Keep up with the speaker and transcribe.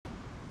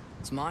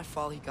It's my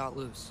fault he got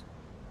loose.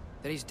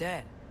 That he's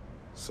dead.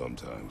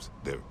 Sometimes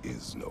there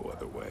is no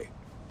other way.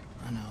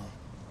 I know.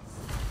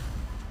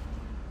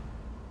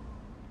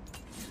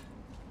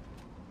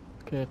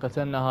 اوكي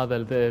قتلنا هذا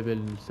الذئب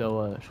اللي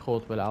سوى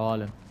شخوط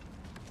بالعوالم.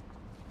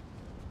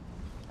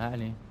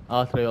 يعني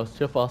اتريوس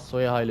شفص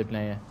ويا هاي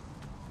البنية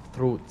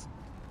ثروت،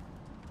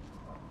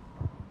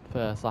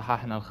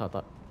 فصححنا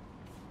الخطأ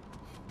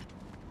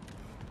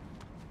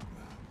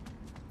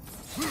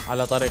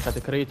على طريقة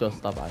كريتوس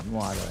طبعا،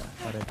 مو على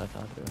طريقة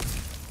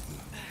اتريوس.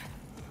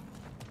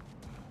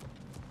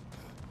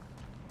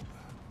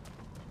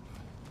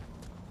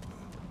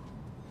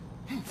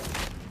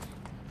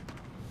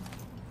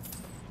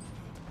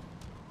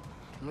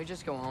 Can we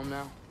just go home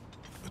now?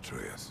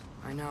 Atreus.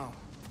 I know.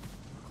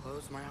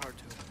 Close my heart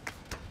to it.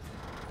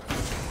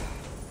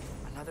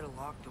 Another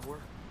locked door.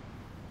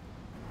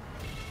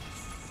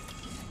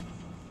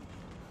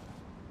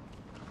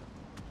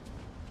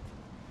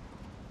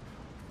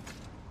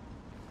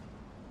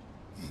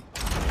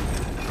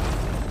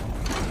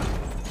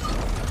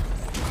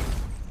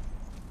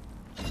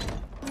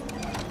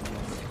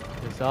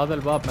 بس هذا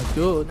الباب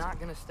مسدود. Not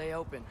gonna stay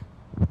open.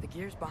 The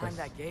gear's behind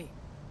that gate.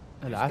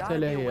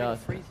 العتلة هي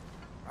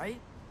right?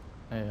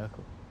 اي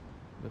اكو،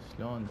 بس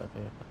شلون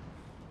دقيقة؟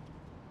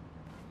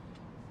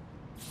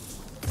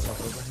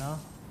 المفروض هنا.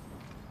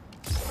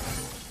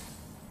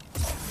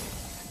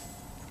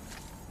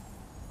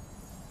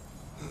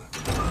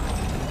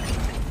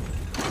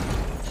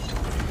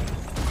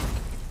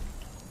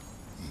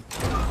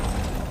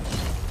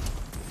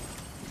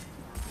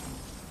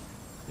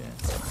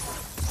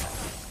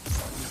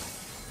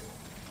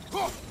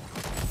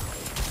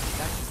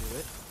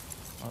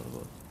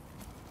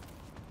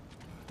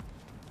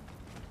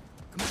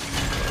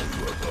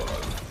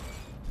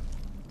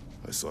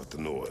 I sought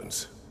the Norns.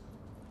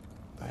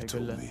 They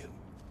told me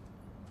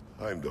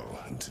Heimdall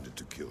intended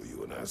to kill you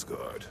in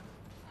Asgard.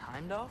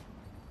 Heimdall?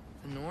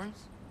 The Norns?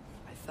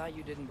 I thought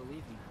you didn't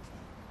believe in that.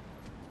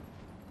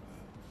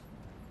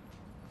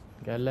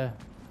 قال له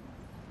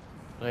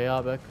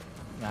غيابك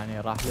يعني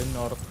راح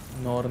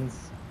للنورنز،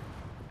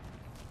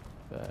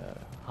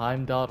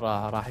 هايمدال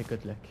راح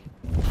يقتلك.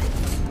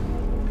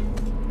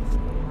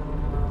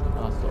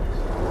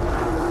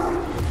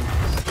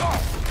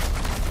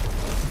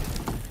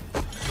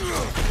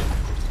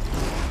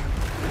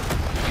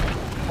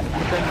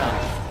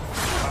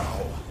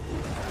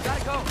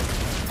 Gotta go.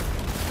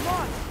 Come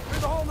on,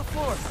 through the hole in the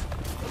floor.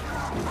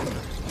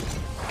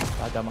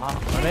 هذا معاه.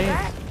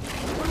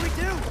 What do we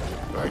do?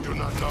 I do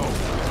not know.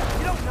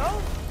 You don't know?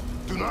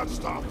 Do not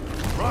stop.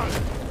 Run.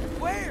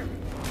 Where?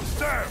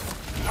 Stairs.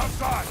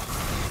 Outside.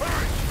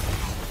 Hurry.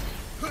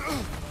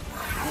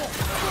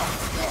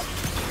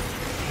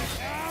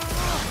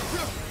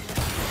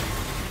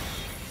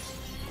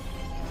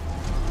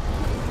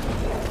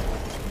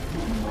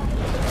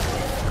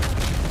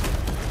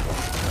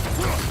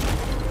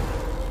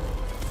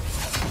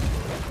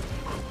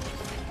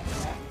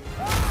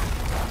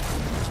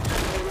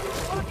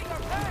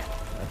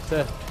 That's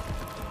it.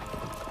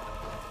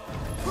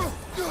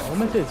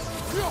 Ometis.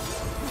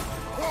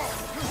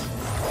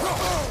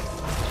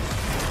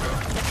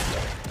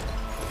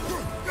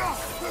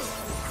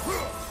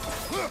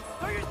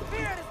 Throw your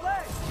spear at his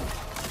leg.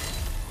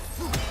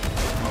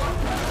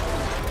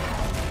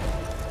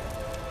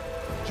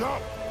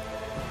 Jump.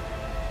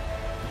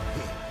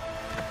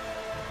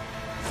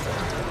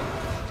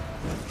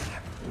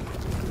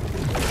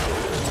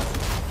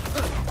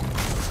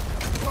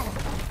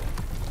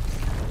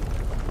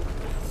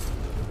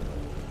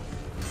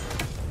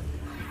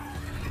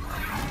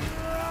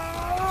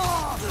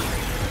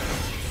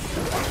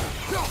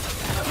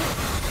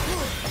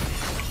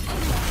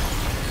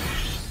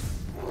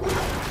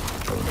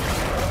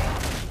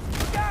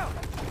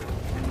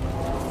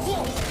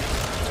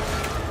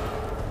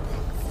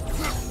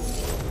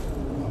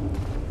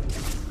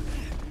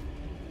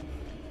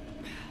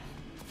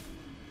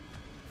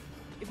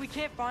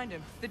 Find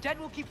him. The dead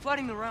will keep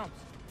flooding the realms.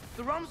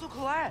 The realms will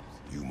collapse.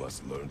 You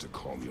must learn to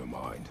calm your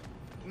mind.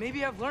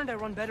 Maybe I've learned I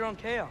run better on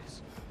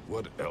chaos.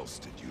 What else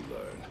did you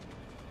learn?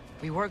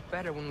 We work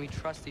better when we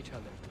trust each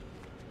other.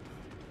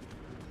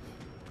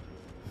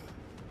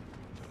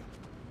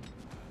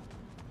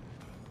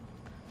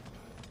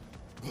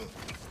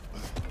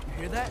 You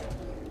hear that?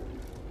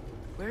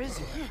 Where is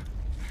he?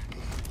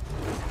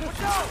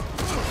 Watch out!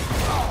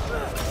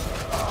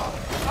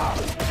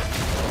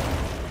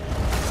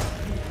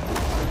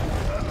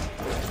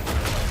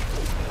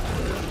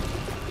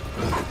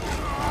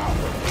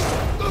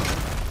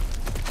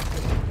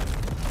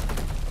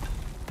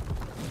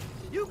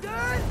 You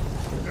good?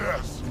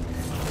 Yes.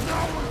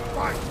 Now we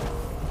fight.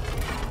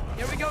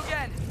 Here we go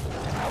again.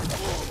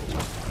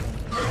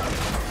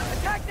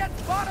 Attack that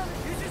spot on him.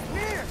 Use your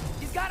spear.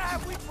 He's gotta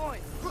have weak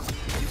points.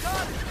 You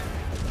got it.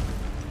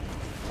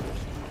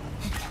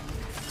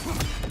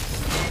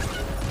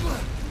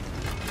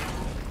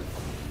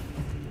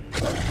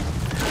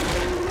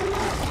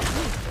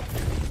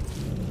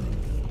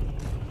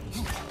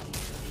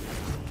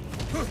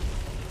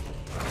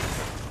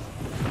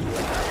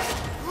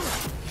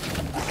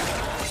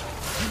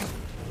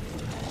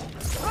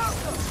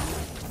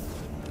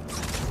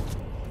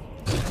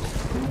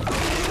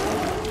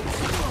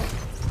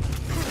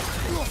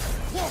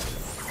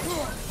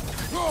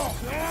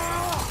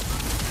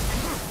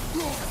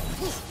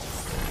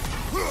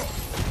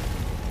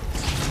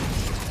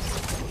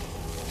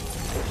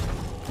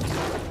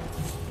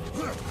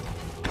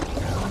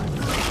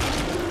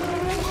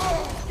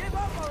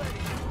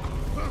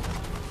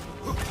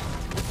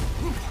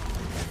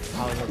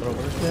 حاول اضرب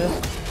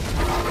رجله.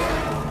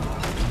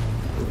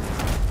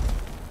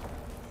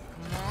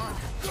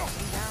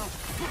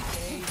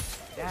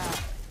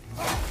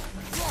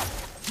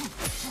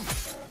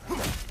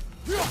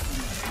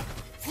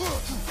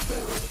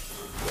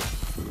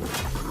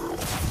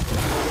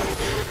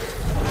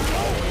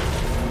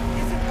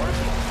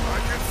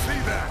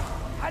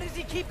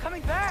 Keep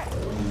coming back.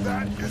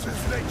 That is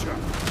his nature.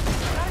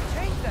 Gotta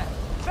change that.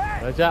 Back.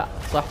 رجع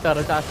صحته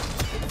رجعت.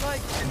 It's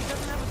like he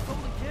doesn't have a soul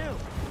to kill.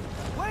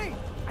 Wait,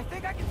 I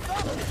think I can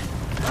stop him.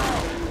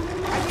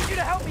 I need you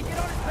to help me get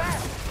on his back.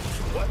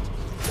 What?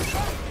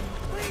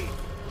 Please,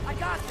 I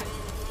got this.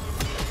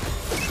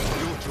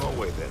 Do it your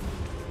way then.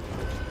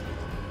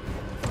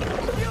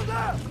 Shield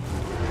up.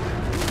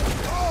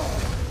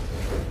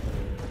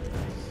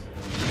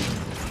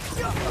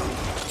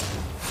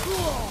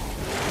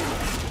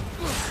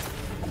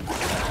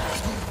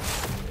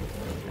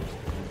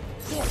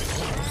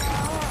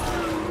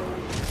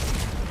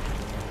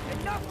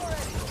 Enough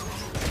already.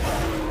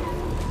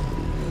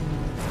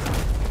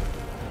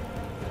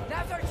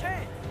 Now's our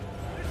chance.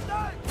 It's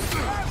done.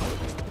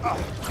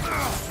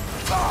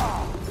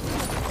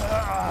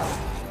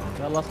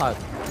 يلا صعد.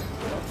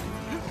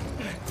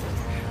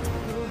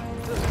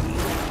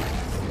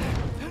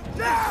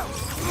 Now!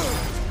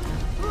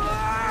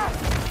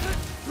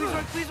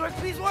 Please work,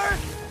 please work!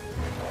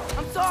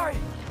 I'm sorry!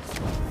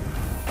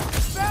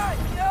 Back!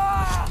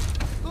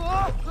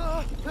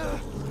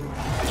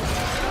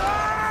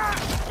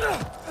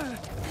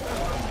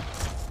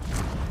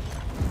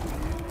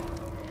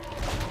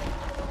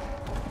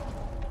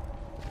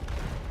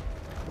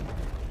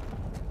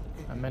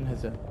 I'm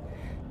منهزم.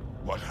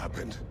 What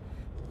happened?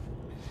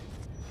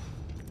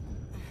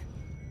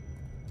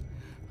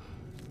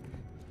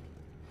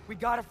 We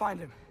gotta find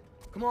him.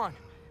 Come on.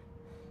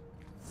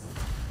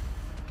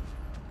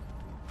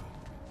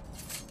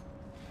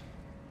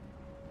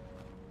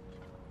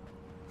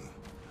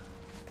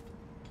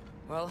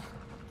 Well,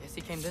 guess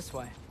he came this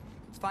way.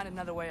 Let's find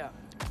another way up.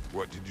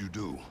 What did you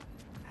do?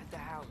 At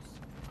the house.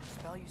 The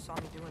spell you saw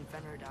me do when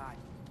Fenrir died.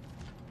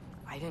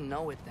 I didn't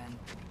know it then,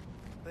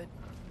 but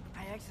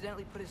I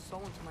accidentally put his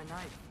soul into my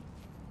knife.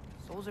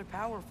 Souls are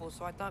powerful,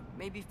 so I thought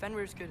maybe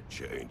Fenrir's could...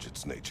 Change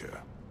its nature.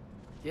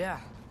 Yeah,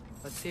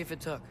 let's see if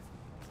it took.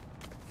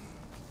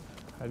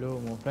 حلو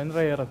مو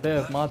فنرير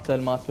السيف مالته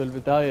مات في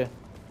البداية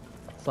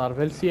صار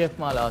بالسيف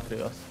مال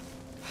اتريوس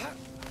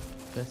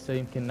بس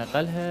يمكن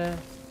نقلها.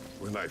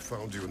 When I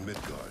found you in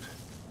Midgard,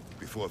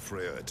 before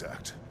Freya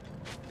attacked,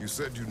 you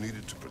said you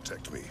needed to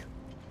protect me.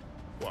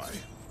 Why?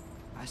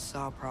 I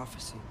saw a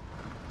prophecy.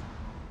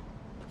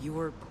 You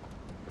were...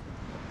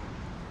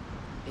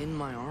 in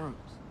my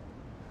arms.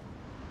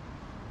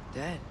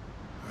 Dead.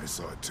 I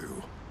saw it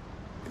too.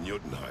 In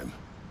Jotunheim.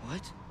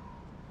 What?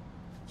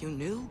 You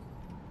knew?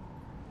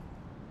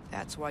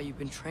 That's why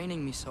you've been training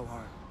me so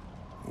hard.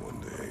 One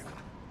day,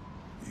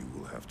 you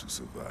will have to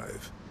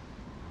survive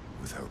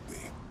without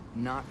me.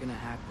 Not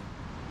gonna happen.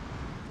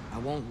 I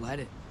won't let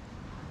it.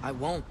 I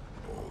won't.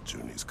 All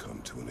journeys come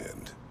to an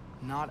end.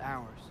 Not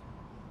ours.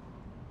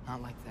 Not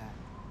like that.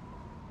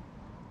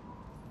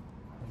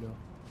 حلو.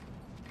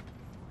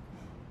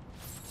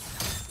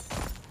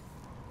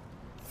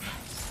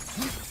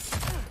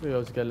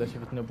 اتريوس قال له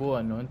شفت نبوة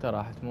انه انت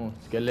راح تموت،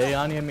 قال له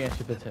اي انا يمي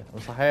شفتها،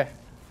 وصحيح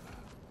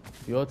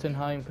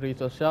يوتنهايم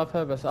كريتوس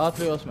شافها بس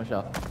اتريوس ما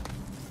شافها.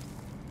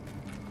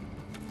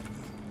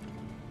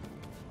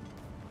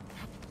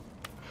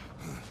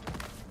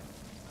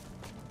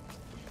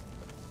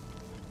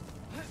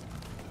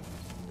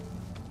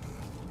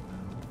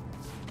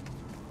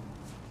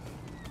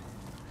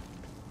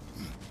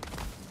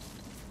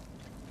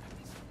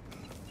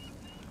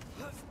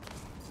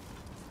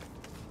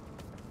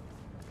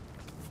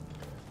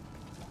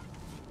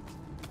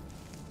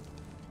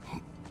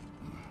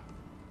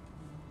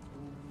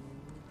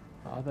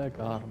 هذا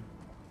قارن.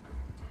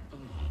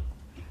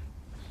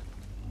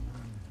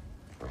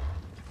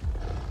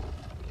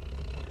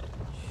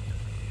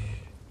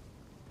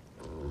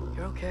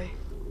 You're okay.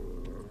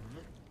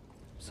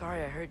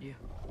 Sorry I hurt you.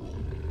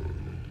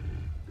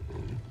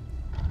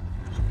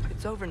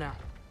 It's over now.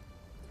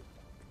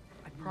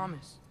 I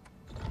promise.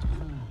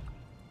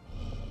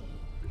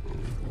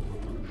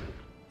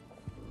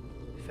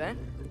 Fen?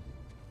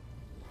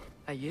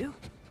 Are you?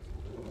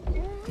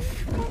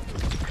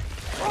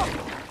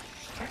 Oh!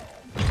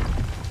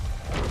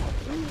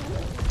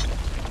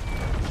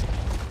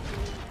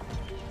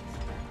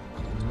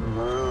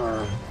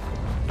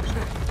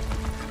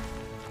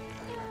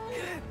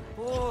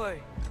 Boy.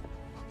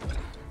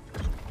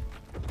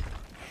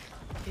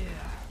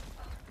 Yeah.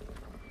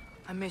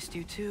 I missed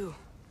you too.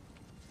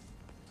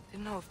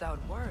 Didn't know if that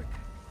would work.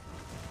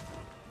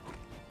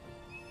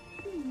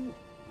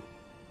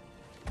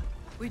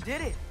 We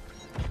did it.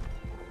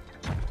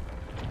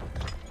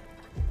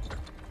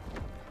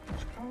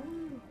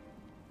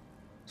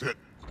 Sit.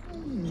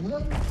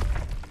 How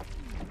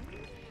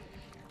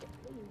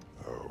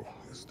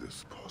is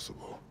this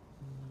possible?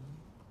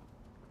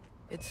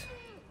 It's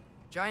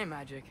giant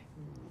magic.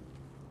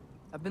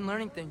 I've been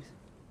learning things.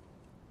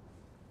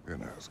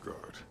 In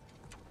Asgard.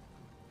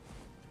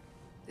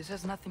 This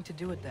has nothing to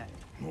do with that.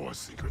 More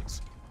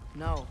secrets.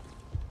 No.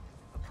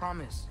 A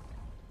promise.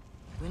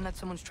 Something that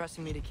someone's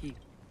trusting me to keep.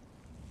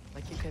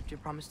 Like you kept your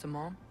promise to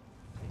Mom?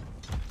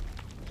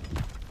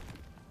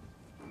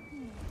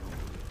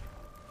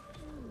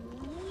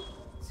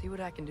 See what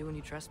I can do when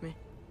you trust me?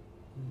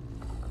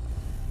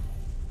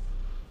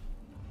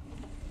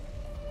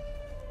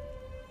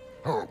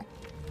 Oh.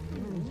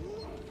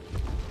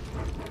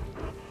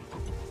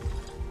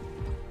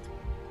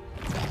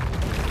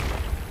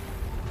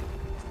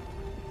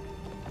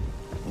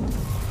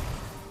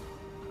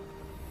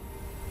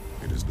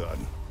 It is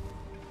done.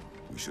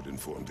 We should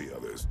inform the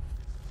others.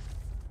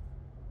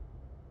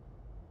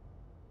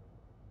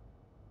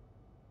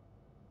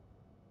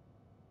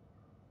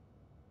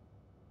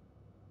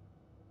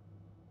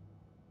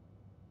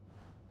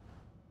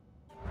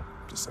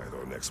 Decide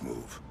our next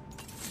move.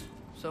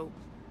 So,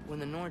 when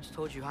the Nords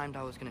told you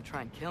Heimdall was gonna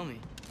try and kill me,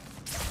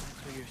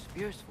 that's what your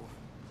spear's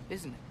for,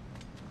 isn't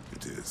it?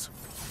 It is.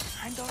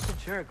 Heimdall's a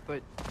jerk,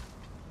 but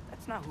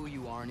that's not who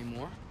you are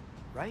anymore,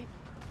 right?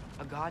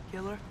 A god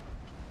killer?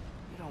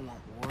 You don't want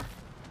war.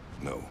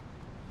 No.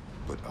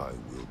 But I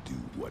will do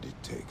what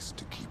it takes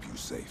to keep you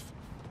safe.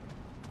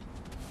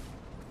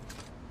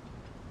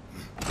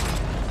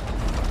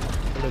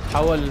 اللي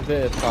تحول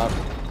الذئب صار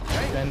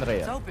Hey, it's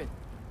فنريا. open.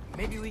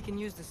 Maybe we can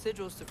use the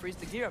sigils to freeze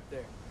the gear up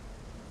there.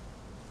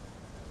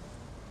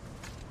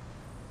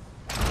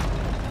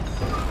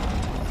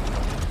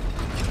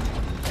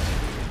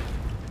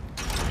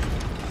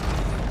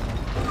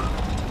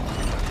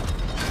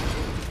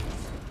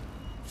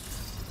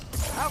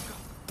 How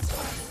come?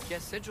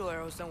 Guess sigil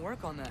arrows don't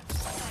work on that.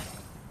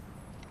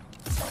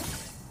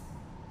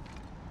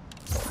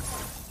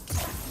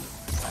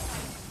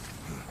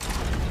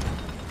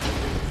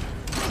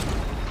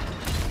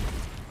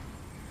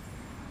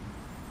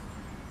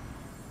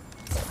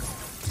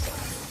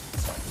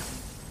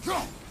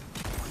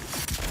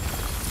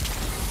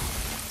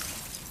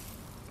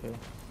 Okay.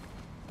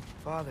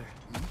 Father,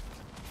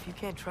 if you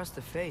can't trust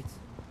the fates,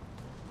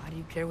 why do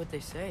you care what they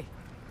say?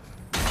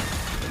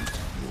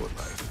 Your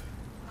life.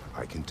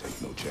 I can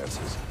take no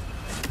chances.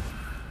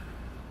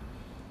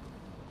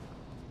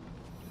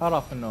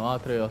 عرف انه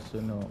اتريوس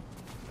انه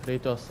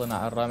كريتوس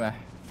صنع الرمح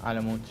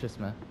على مود شو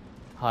اسمه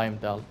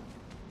هايمدال.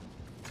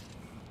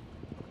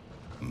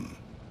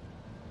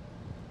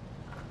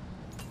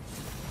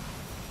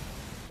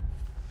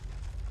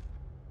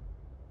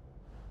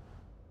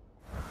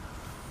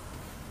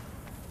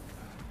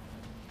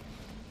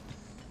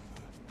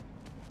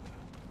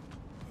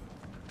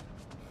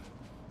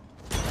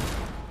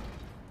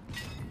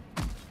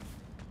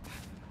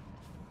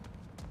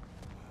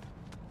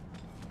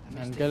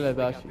 انقلب They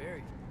got اشي.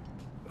 buried.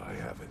 I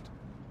have it.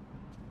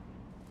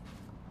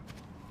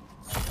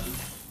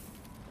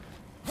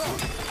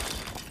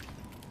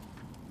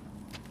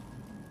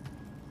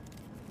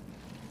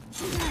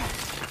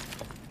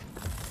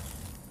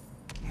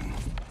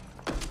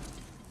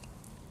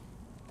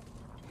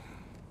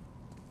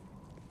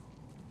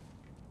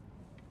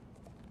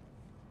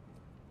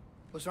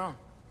 What's wrong?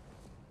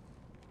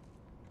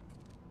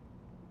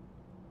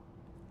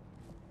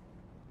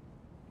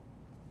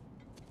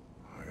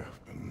 I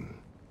have been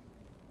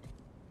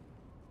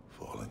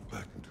falling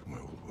back into my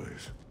old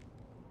ways.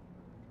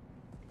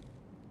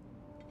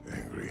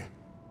 Angry.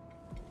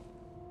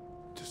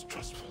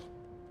 Distrustful.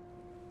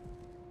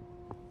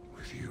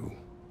 With you.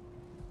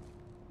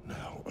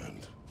 Now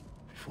and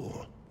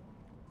before.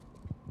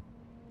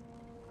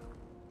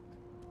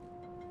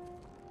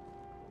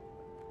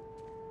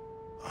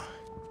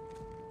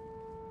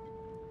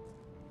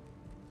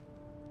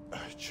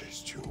 I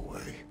chased you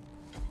away.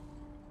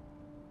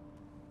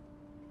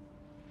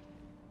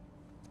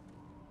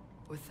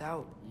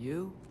 Without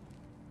you,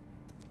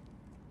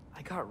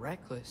 I got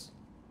reckless.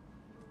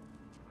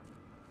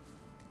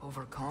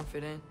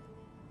 Overconfident.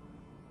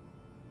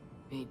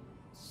 Made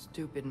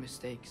stupid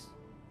mistakes.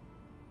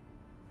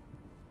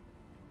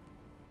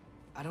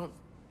 I don't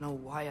know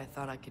why I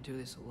thought I could do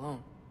this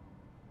alone.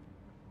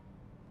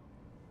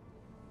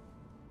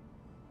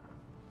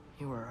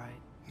 You were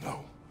right.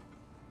 No.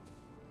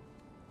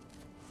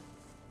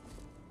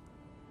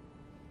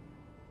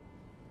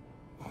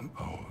 On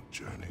our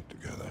journey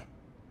together,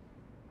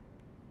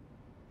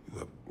 you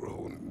have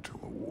grown into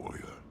a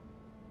warrior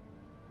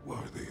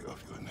worthy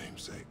of your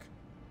namesake.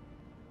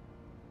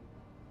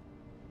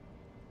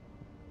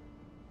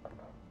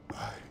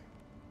 I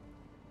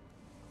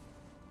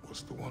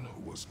was the one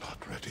who was not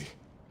ready.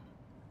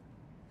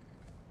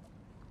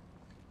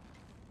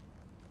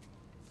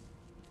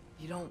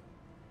 You don't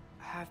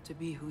have to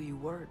be who you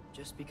were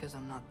just because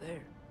I'm not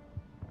there.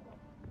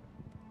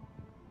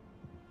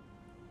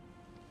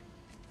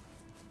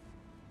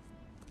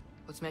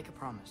 Let's make a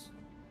promise.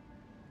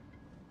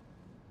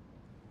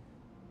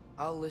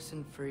 I'll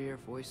listen for your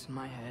voice in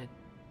my head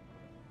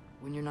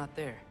when you're not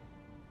there.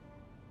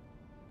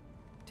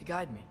 to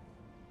guide me.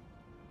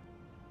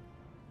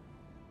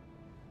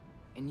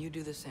 And you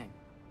do the same.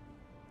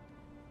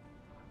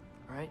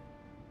 All right?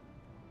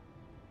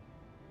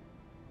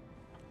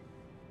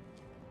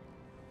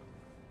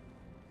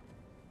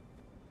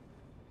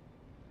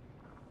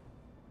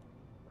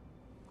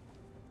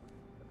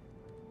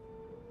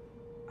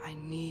 I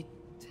need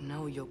to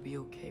know you'll be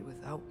okay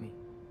without me.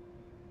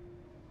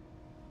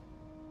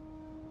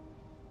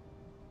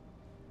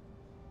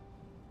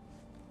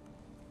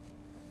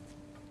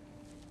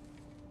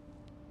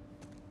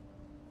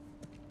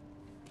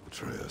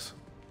 Atreus.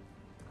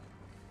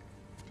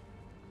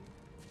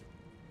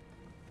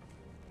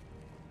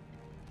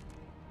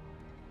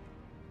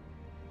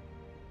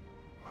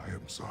 I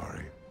am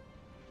sorry.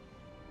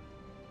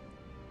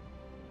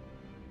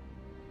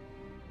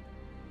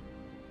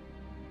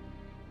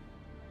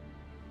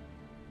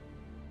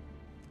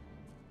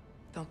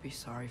 Don't be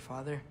sorry,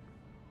 Father.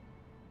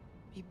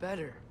 Be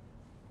better.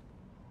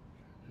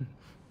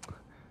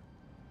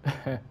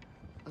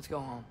 Let's go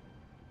home.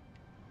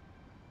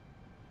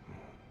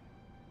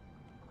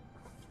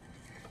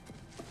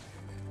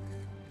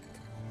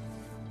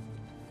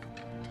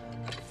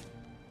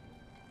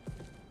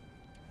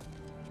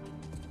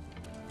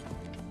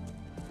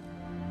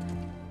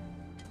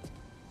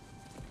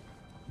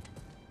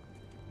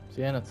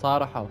 زين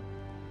تصارحوا.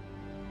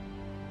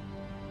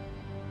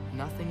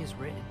 Nothing is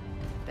written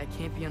that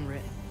can't be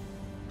unwritten.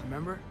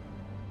 Remember?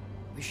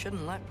 We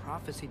shouldn't let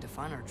prophecy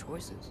define our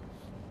choices.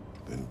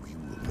 Then we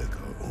will make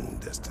our own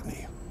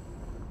destiny.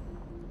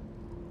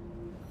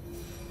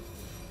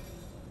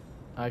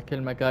 هاي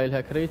كلمة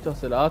قايلها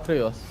كريتوس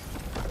الاتريوس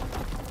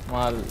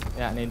مال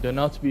يعني do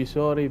not be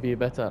sorry be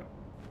better.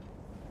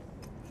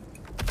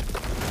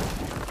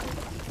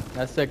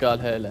 هسه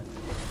قالها له.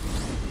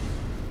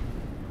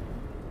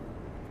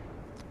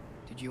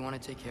 Did you want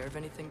to take care of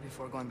anything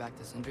before going back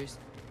to Sindri's?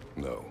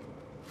 No.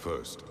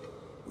 First,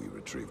 we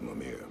retrieve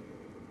Mimir.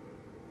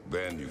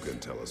 Then you can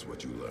tell us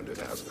what you learned in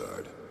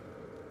Asgard.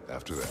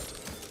 After that,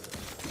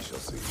 we shall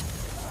see.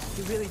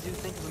 You really do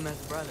think of him as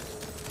brother.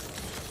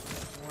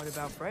 What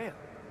about Freya?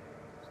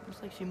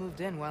 Seems like she moved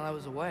in while I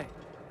was away.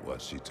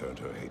 Once she turned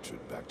her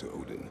hatred back to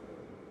Odin,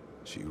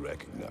 she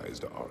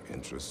recognized our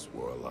interests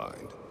were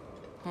aligned.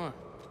 Huh.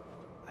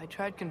 I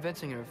tried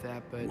convincing her of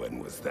that, but... When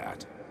was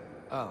that?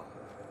 Oh.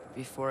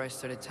 Before I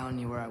started telling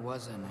you where I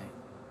was that night.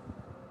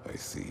 I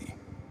see.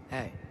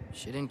 Hey,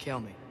 she didn't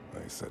kill me.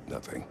 I said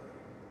nothing.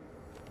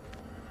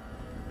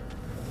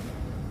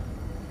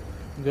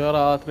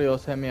 جرى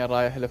اتريوس همين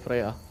رايح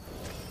لفريا.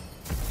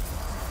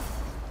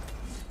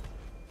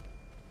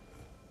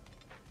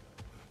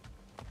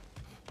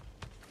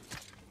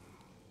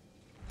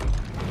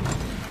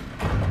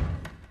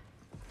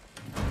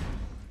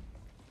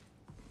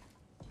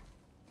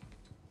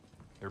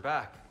 You're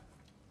back.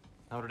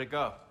 How did it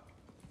go?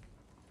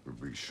 The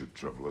beast should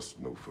trouble us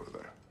no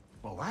further.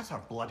 Well, that's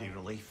a bloody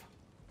relief.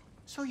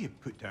 So you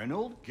put down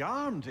old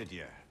Garm, did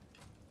you?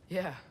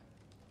 Yeah.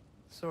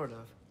 Sort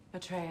of.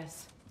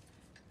 Atreus,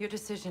 your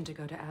decision to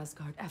go to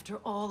Asgard after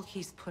all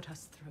he's put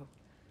us through.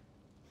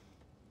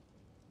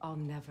 I'll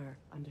never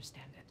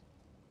understand it.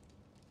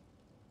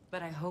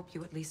 But I hope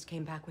you at least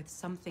came back with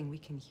something we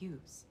can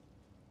use.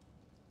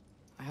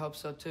 I hope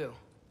so too.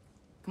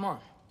 Come on.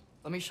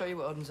 Let me show you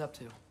what Odin's up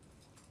to.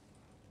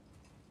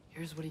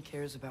 Here's what he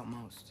cares about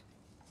most.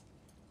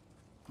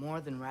 More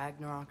than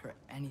Ragnarok or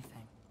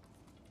anything.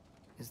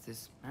 Is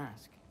this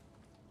mask.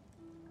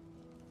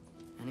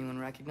 Anyone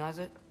recognize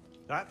it?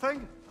 That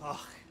thing? Ugh,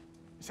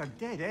 it's a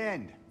dead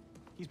end.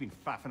 He's been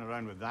faffing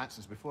around with that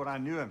since before I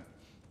knew him.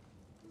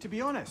 To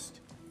be honest,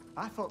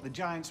 I thought the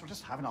Giants were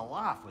just having a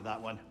laugh with that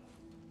one.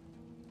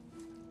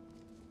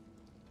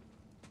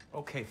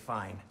 Okay,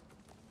 fine.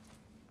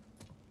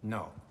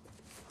 No.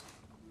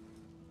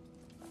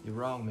 You're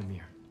wrong,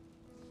 Mimir.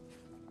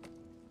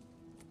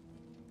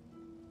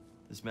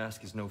 This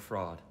mask is no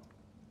fraud.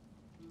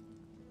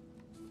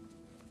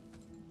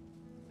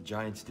 The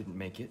Giants didn't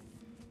make it,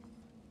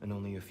 and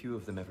only a few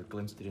of them ever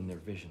glimpsed it in their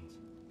visions.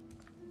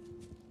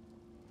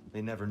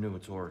 They never knew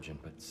its origin,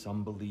 but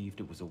some believed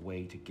it was a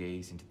way to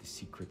gaze into the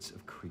secrets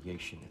of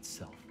creation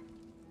itself.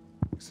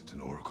 Is it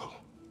an oracle?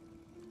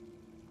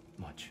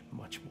 Much,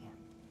 much more.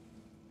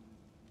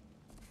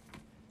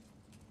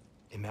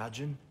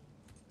 Imagine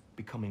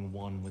becoming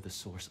one with a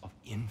source of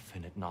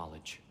infinite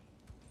knowledge.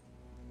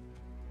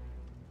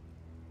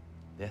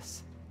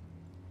 This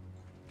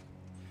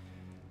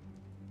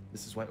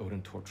is why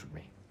Odin tortured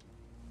me.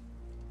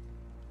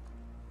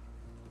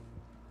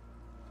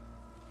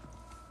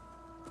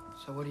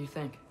 So what do you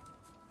think?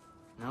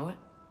 Know it?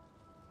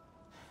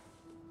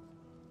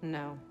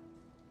 No.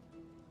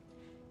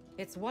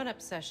 It's one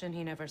obsession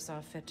he never saw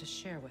fit to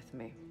share with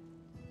me.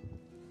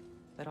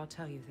 But I'll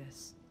tell you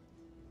this.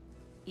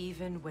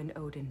 Even when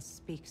Odin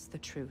speaks the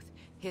truth,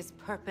 his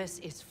purpose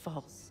is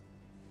false.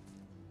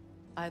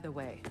 Either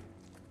way,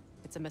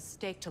 it's a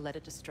mistake to let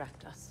it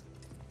distract us.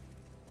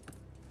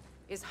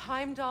 Is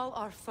Heimdall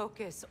our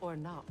focus or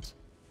not?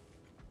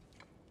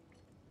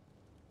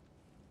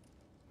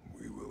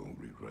 We will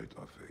rewrite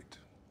our fate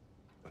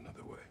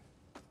another way.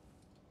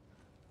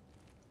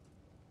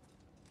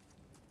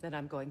 Then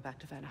I'm going back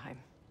to Vanaheim.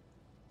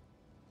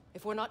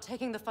 If we're not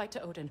taking the fight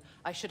to Odin,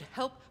 I should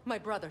help my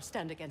brother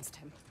stand against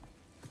him.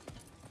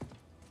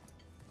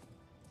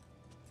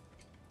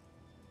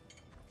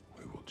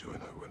 We will join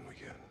her when we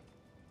can.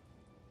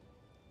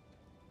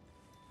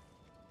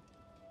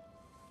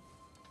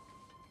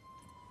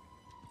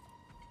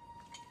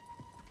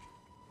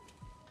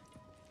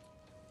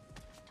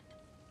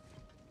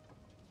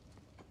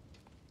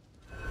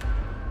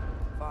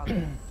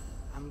 Father,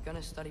 I'm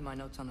gonna study my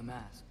notes on the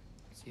mask,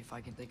 see if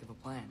I can think of a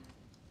plan.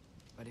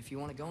 But if you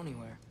want to go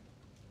anywhere,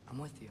 I'm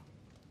with you.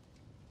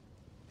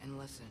 And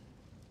listen,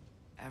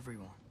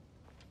 everyone,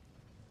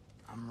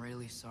 I'm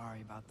really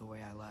sorry about the way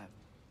I left.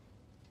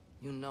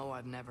 You know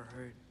I've never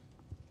hurt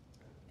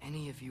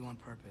any of you on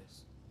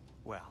purpose.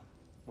 Well,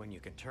 when you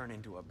can turn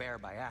into a bear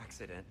by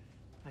accident,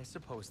 I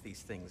suppose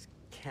these things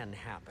can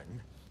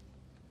happen.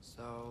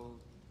 So,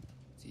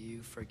 do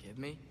you forgive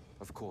me?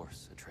 Of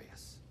course,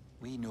 Atreus.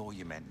 We know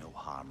you meant no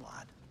harm,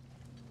 lad.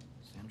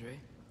 Sindri?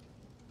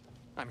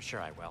 I'm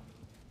sure I will.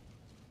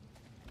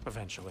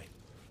 Eventually.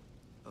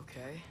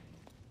 Okay.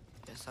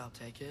 Guess I'll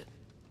take it.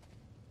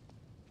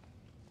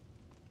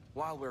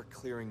 While we're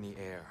clearing the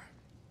air,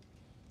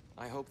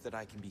 I hope that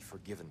I can be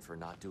forgiven for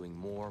not doing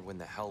more when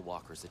the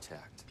Hellwalkers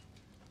attacked.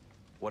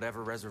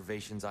 Whatever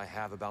reservations I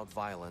have about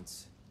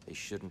violence, they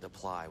shouldn't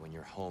apply when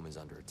your home is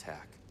under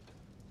attack.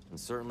 And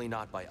certainly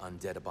not by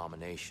undead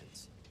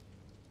abominations.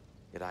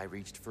 Yet I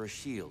reached for a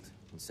shield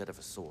instead of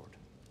a sword.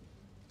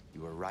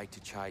 You were right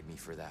to chide me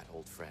for that,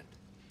 old friend.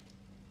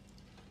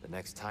 The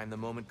next time the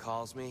moment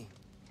calls me,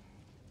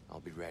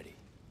 I'll be ready.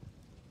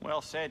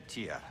 Well said,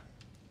 Tyr.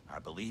 I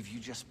believe you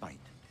just might.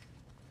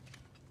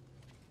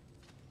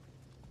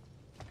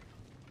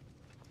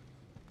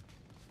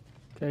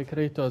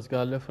 كريتوس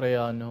قال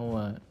لفريا انه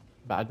هو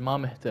بعد ما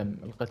مهتم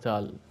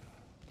القتال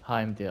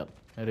هايمدير،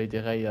 يريد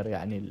يغير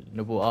يعني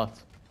النبوءات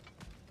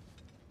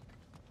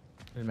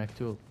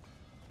المكتوب.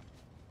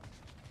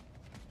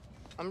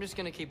 I'm just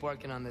gonna keep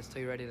working on this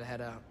till you're ready to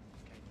head out.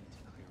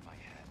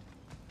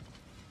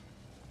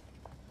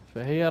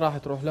 فهي راح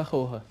تروح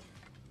لاخوها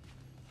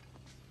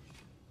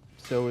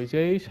تسوي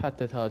جيش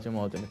حتى تهاجم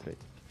اودن تريد.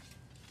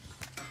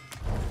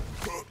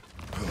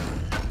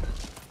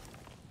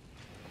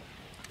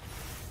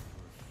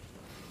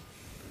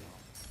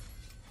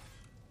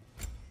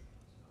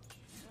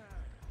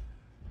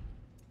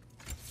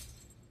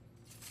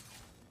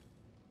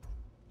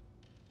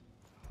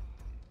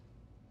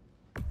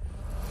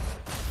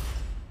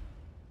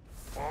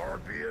 Far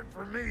be it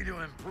for me to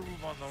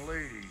improve on the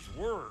lady's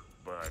work,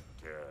 but,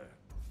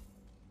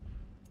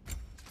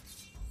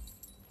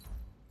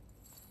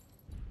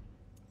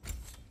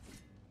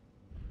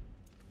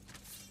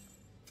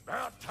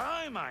 about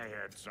time I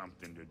had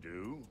something to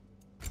do.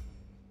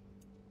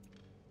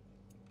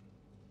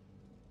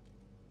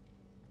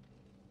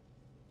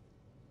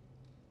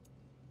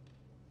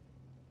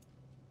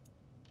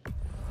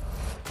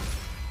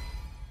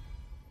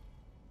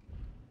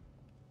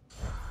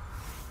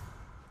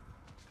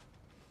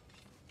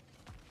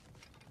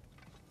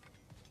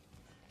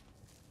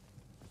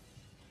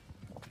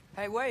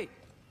 Hey, wait!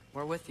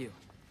 We're with you.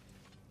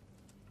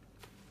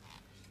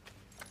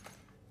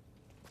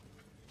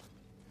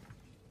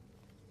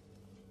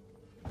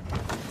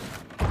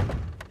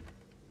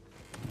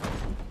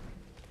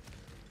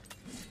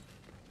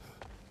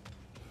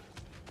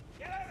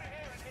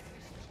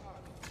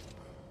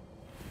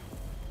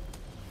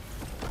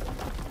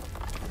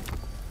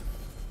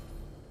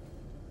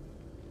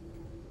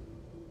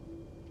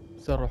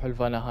 نروح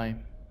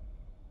لفانهايم.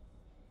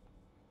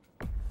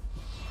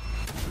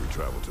 We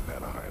travel to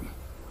Vanaheim.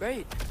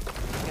 Great.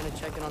 You gonna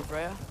check in on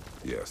Freya?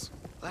 Yes.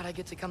 Glad I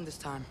get to come this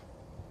time.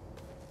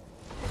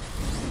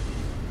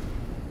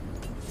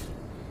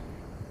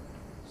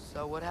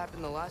 So what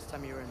happened the last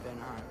time you were in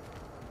Vanaheim?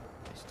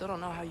 I still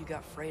don't know how you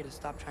got Freya to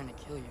stop trying to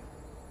kill you.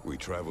 We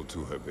traveled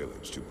to her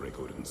village to break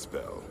Odin's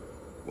spell.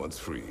 Once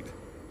freed,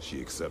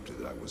 she accepted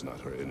that I was not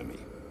her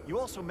enemy. You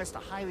also missed a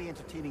highly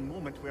entertaining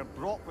moment where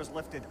Brock was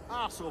lifted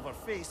arse over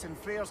face in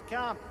Freyr's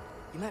camp.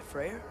 You met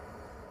Freyr?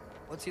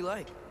 What's he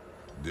like?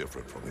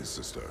 Different from his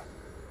sister.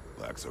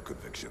 Lacks her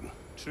conviction.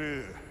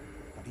 True.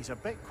 But he's a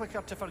bit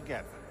quicker to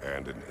forgive.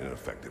 And an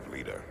ineffective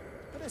leader.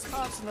 But his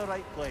heart's in the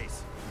right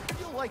place.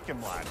 You'll like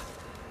him, lad.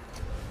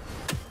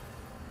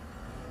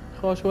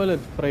 خوش ولد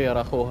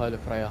فرير اخوها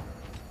لفريا.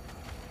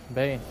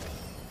 باين.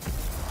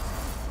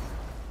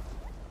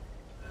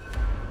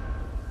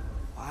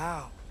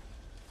 Wow.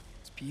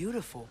 It's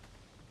beautiful.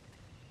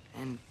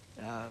 And,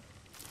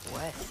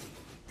 wet.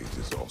 It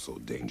is also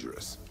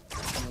dangerous.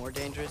 More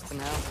dangerous than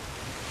hell.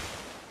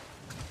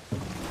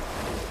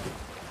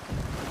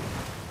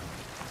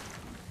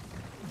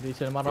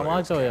 ذيك المرة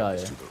ما جا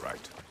وياي. To the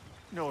right.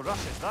 No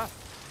rush is that.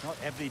 Not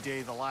every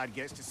day the lad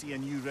gets to see a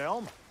new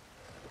realm.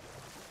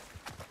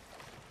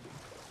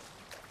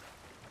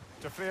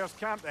 To Freyr's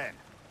camp then.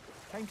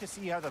 Time to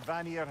see how the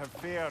Vanir have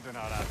fared in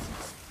our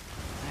absence.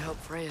 I hope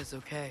Freya's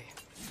okay.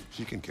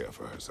 She can care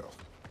for herself.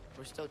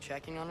 We're still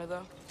checking on her,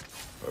 though?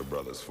 Her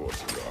brother's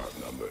forces are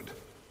outnumbered.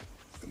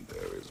 And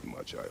there is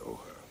much I owe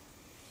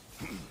her.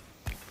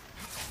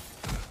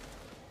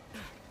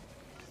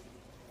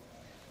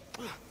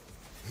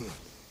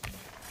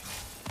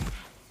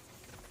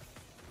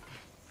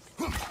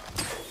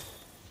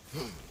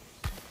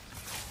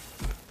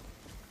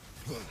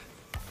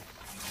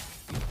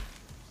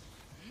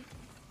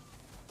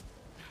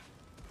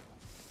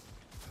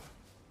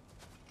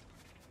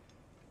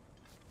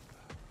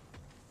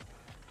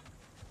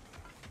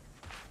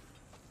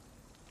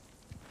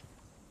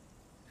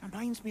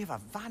 Reminds me of a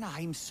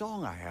Vanaheim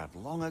song I heard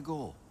long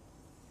ago.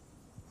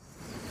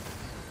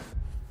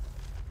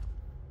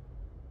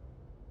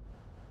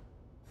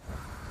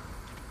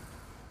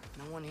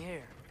 No one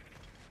here.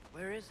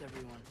 Where is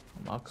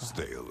everyone?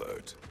 Stay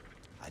alert.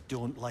 I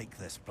don't like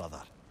this,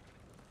 brother.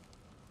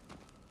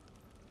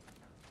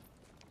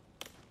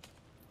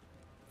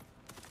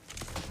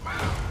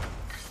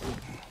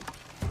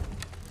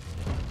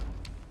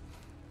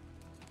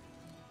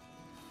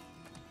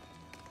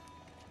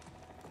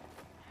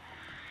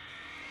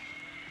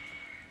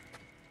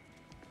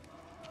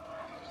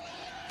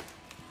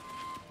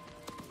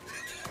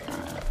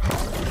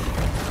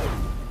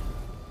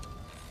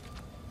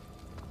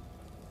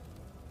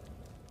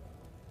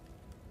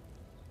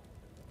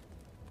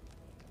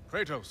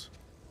 Kratos,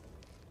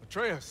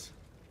 Atreus,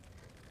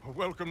 a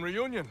welcome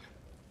reunion.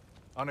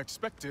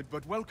 Unexpected,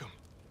 but welcome.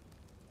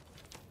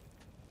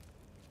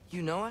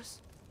 You know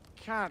us?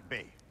 Can't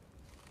be.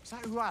 Is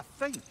that who I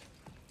think?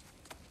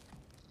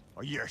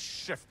 Oh, you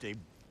shifty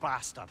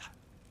bastard.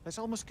 It's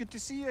almost good to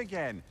see you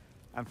again.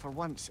 And for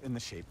once in the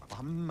shape of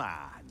a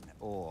man,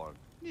 or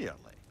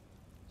nearly.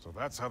 So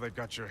that's how they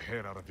got your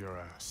head out of your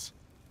ass.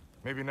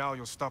 Maybe now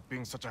you'll stop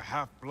being such a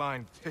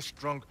half-blind,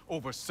 piss-drunk,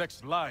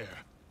 oversexed liar.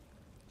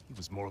 He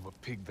was more of a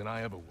pig than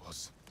I ever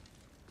was.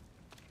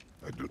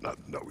 I do not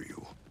know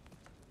you.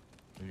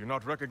 Do you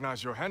not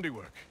recognize your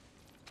handiwork?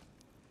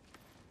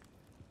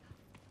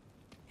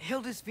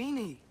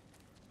 Hildisvini!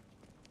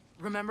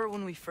 Remember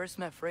when we first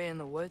met Freya in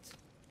the woods?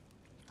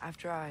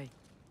 After I...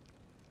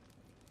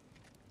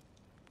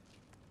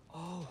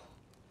 Oh.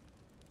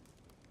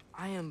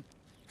 I am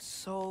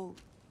so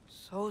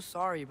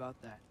sorry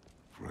about that.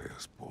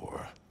 Freya's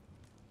poor.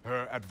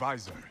 Her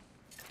advisor.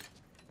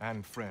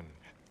 And friend.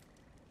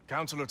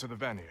 Counselor to the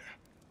Vanir.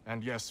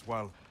 And yes,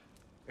 while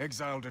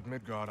exiled at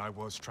Midgard, I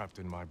was trapped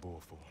in my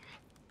boar form.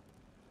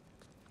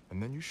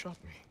 And then you shot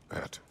me.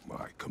 At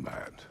my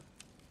command.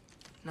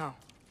 No.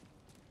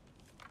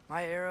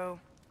 My arrow,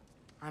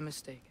 my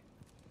mistake.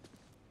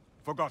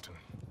 Forgotten.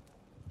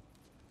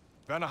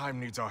 Vanaheim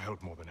needs our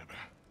help more than ever.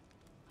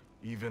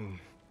 Even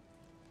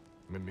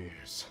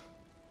Mimir's.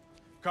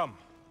 Come.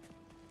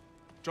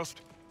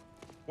 Just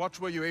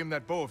watch where you aim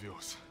that bow of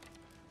yours.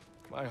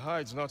 My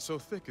hide's not so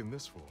thick in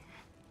this form.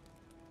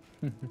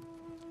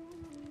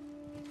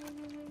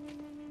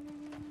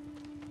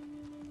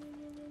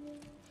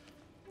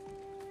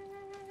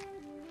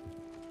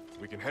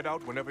 We can head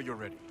out whenever you're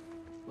ready.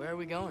 Where are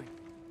we going?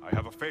 I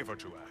have a favor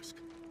to ask.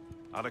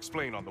 I'll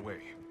explain on the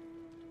way.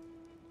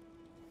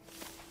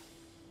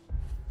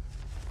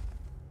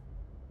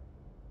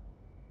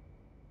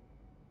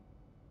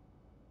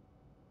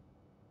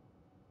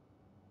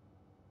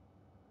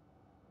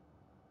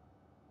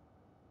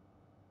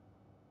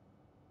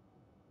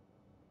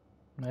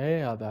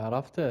 ايه هذا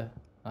عرفته.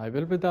 هاي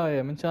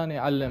بالبداية من كان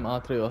يعلم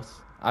اتريوس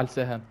على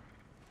السهم.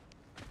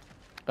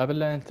 قبل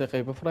لا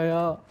يلتقي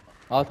بفريا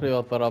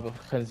اتريوس ضرب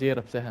خنزير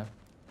بسهم.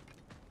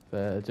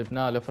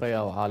 فجبناه لفريا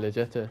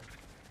وعالجته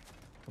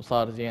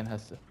وصار زين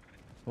هسه.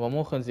 هو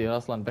مو خنزير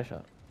اصلا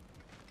بشر.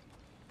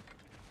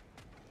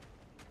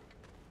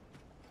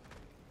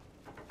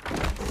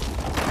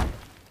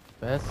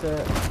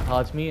 فهسه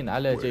هاجمين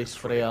على جيش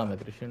فريا ما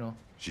ادري شنو.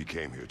 She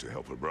came here to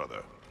help her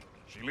brother.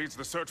 She leads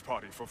the search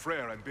party for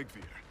Freyr and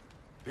Bigvir.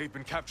 They've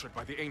been captured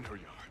by the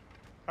Einherjar.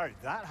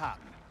 How'd that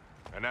happen?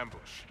 An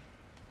ambush.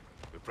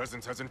 The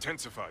presence has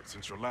intensified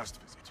since your last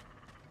visit.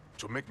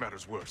 To make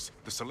matters worse,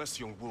 the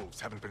Celestial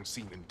Wolves haven't been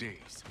seen in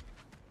days.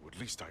 Or at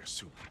least I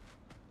assume.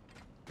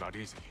 Not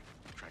easy,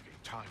 tracking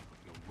time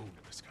with no moon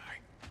in the sky.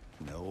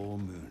 No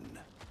moon.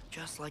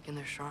 Just like in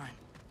their shrine.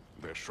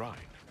 Their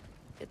shrine?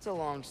 It's a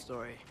long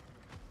story.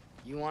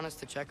 You want us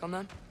to check on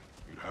them?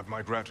 You have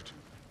my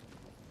gratitude.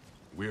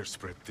 We're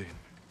spread thin.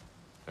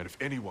 And if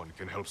anyone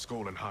can help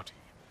Skoll and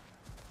Hati,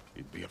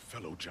 he'd be a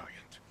fellow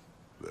giant.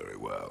 Very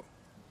well.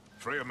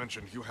 Freya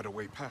mentioned you had a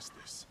way past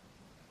this.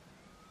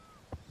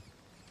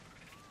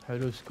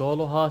 حلو سكول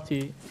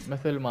وهاتي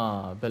مثل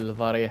ما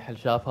بالضريح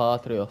اللي شافها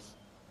اتريوس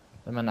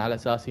لمن على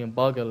اساس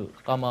ينباق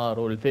القمر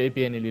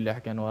والذئبين اللي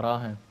لحقن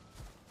وراهن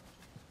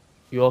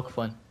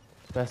يوقفن.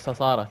 بس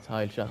صارت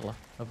هاي الشغله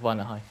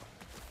بفانا هاي.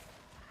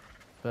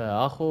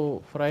 فاخو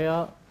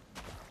فريا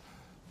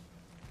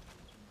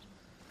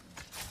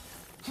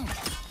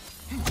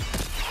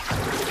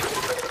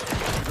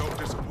Don't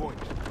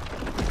disappoint.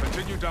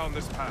 Continue down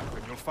this path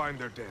and you'll find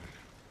their den.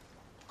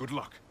 Good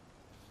luck.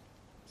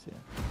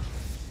 زين.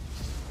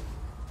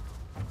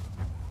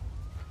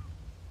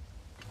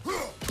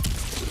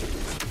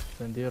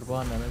 ندير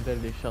بالنا من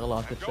ذي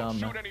الشغلات And don't الشامه.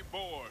 shoot any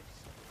boars.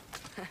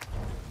 I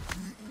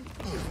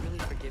really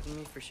forget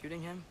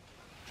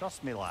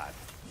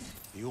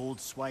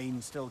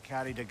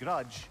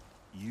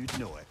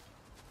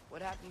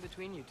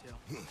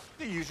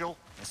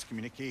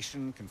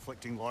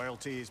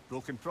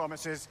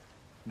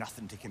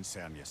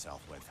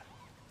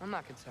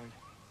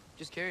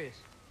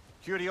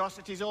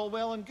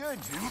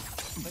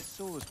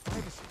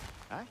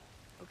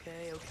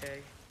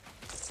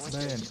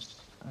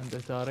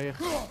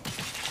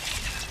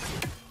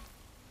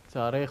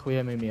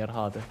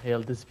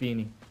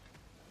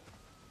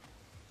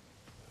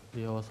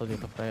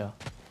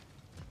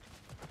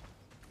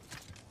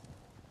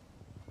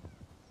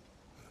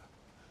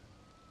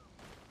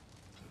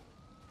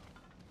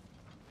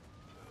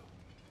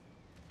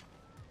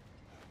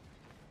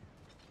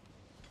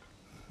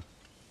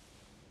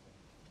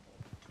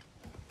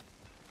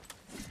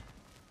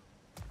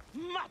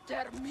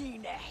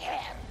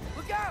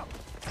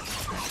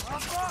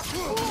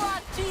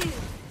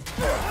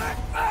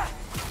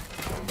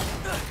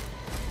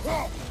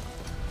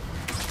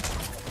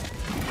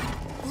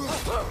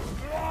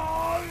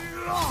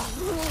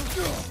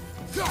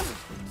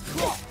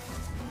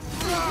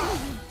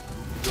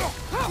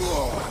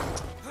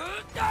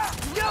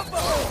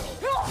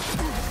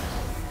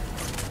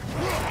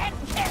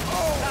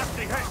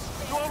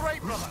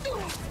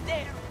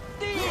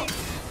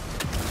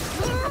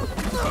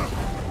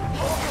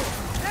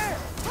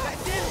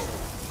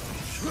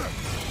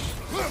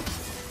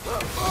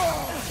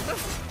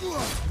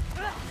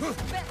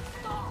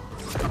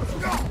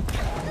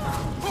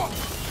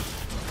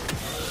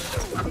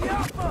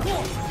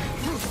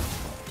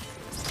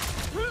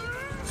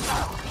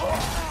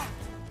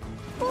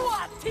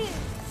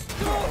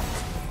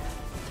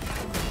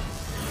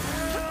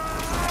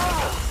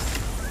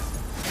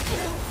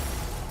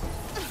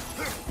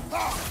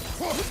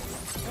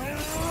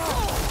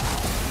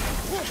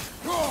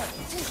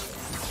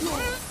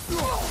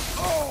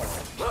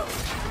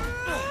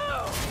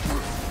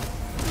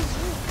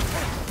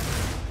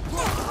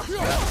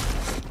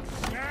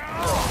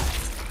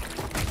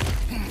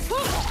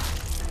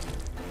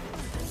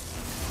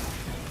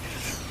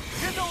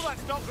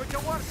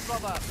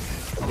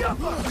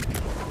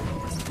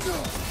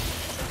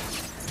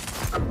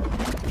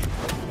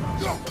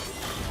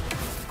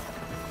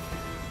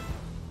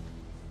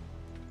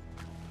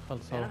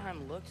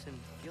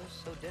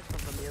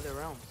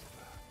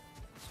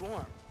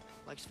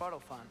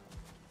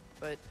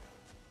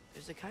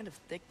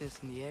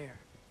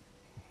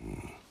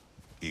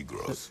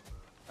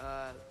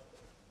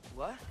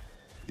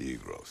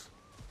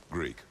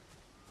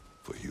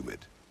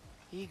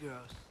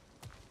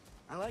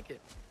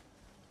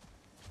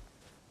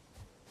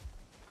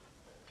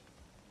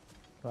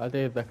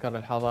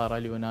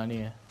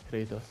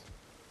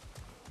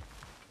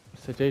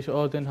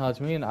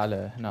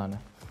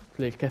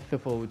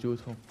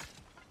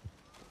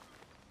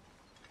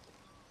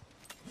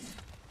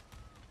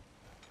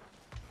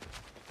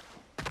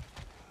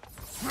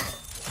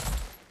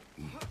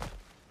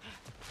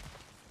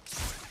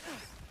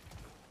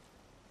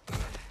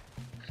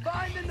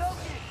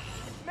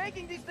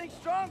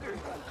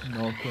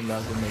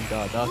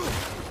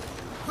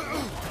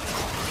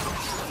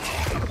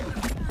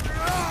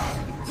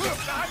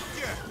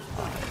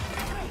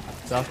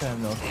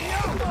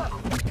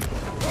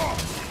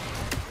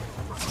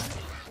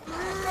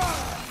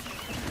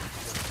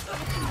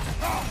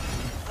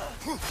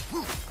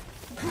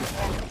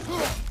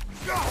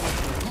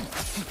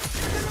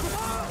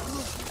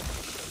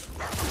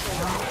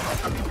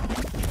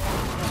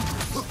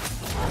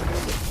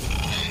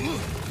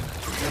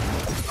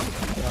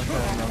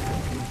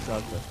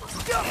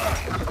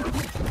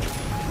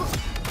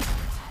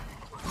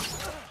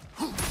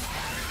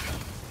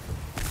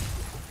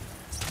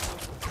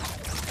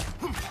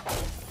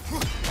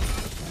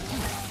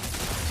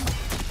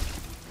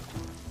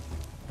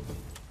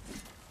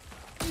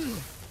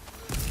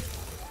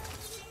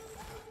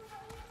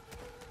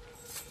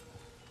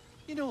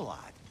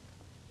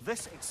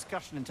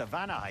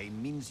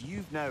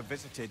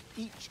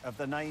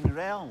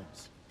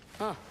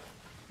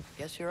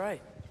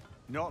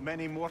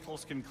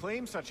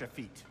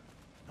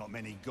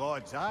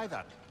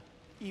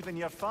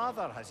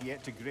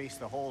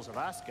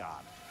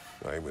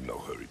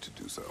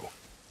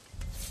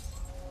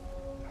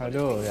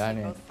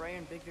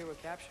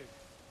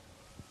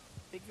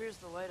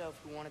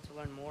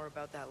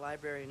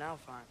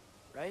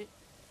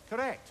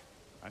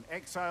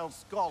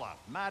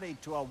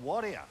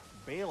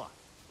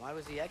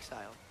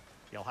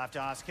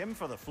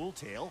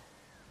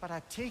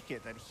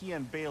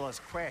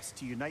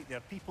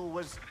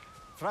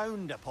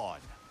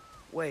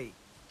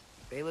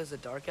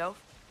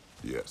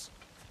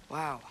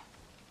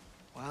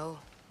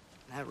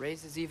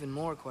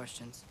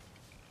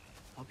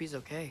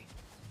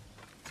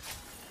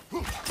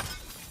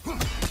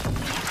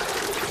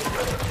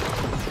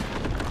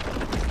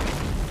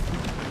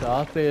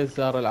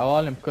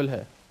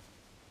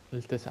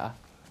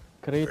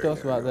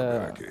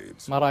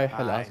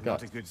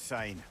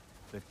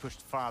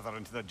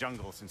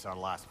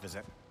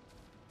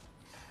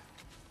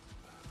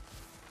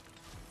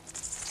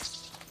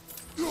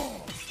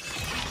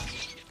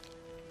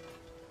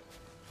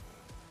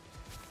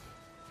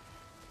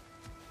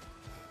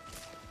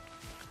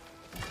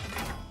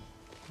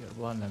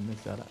شلون من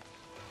الزرع.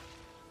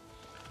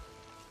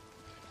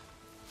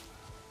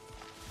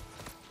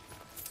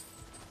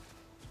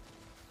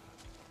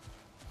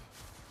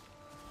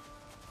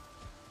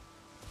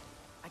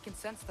 I can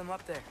sense them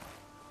up there.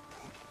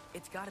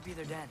 It's gotta be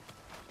their den.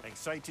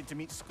 Excited to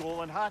meet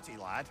Skull and Hattie,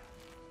 lad?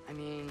 I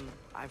mean,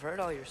 I've heard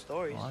all your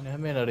stories. أنا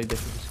همين أريد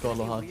أشوف سكول It'd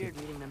be وهاتي. weird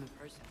meeting them in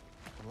person.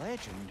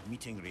 Legend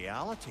meeting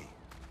reality.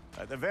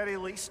 At the very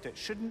least, it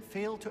shouldn't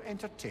fail to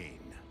entertain.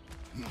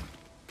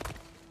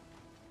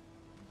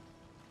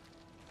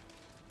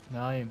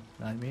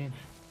 نايمين.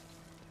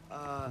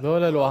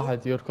 ذولا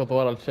الواحد يركض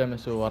ورا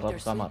الشمس وورا They're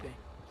القمر.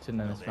 sleeping.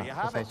 كنا Well, there you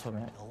نسمع have it. قصصهم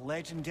يعني. The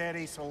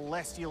legendary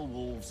celestial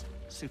wolves,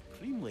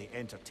 supremely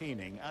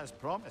entertaining as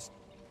promised.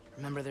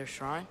 Remember their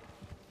shrine?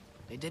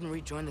 They didn't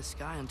rejoin the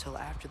sky until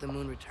after the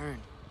moon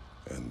returned.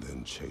 And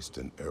then chased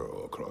an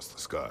arrow across the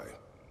sky.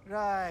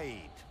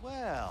 Right.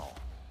 Well,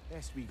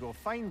 best we go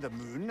find the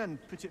moon and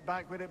put it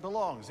back where it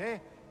belongs, eh?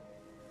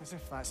 As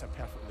if that's a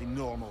perfectly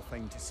normal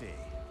thing to say.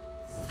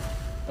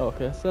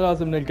 اوكي هسه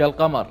لازم نلقى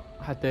القمر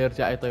حتى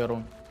يرجع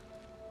يطيرون.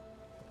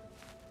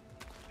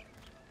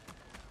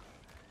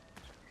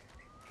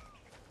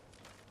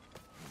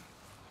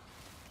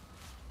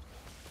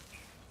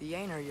 The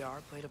Aner Yar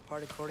played a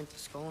part according to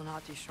Skull and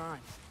Hati's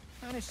shrine.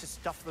 Managed to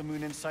stuff the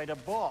moon inside a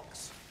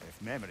box,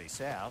 if memory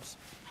serves.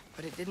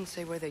 But it didn't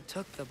say where they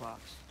took the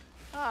box.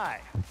 Aye,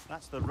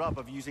 that's the rub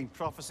of using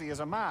prophecy as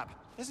a map,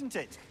 isn't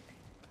it?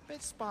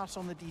 Bit sparse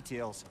on the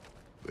details.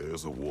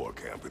 There's a war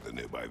camp in the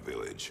nearby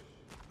village.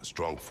 A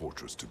strong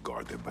fortress to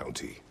guard their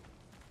bounty.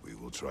 We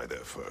will try there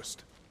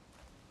first.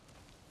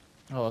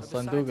 هو But besides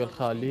الصندوق all the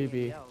الخالي Canadian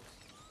بيه. elves,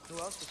 who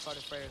else was part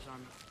of Freyr's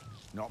army?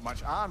 Not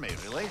much army,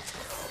 really.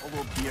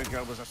 Although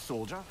Beerger was a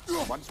soldier,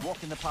 once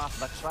walking the path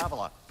of a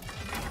traveler.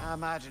 I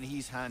imagine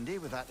he's handy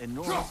with that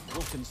enormous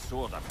broken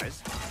sword of his.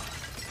 A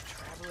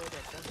traveler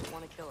that doesn't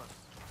want to kill us.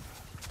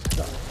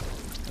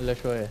 إلا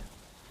شوية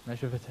ما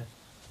شفتها.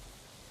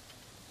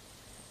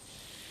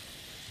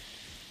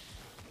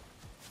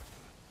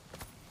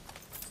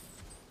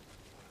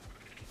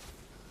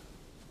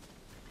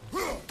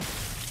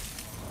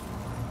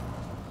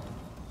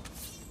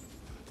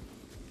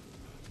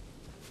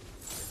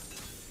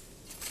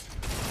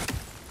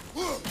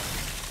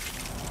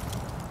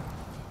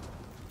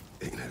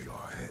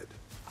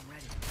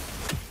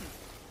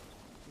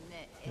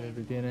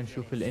 بدينا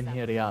نشوف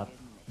الانهيار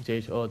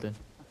جيش اودن.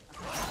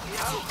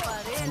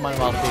 هم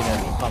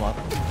مارطين القمر.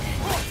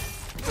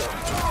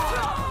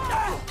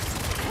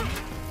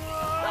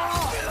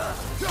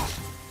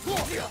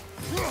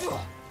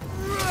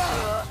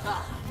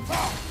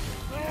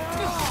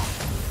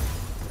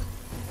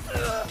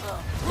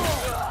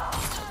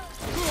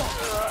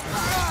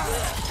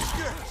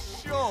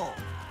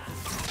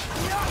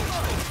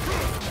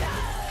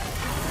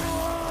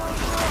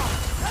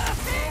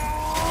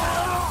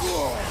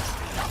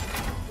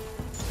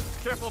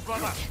 Careful,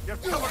 brother. You're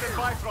covered in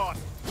Bifrost.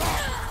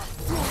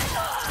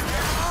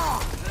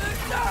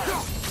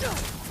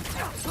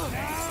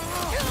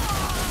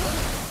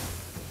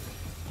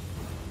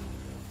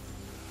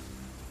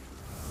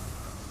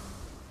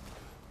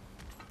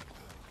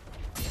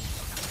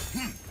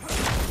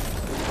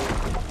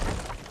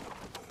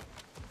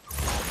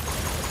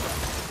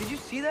 Did you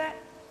see that?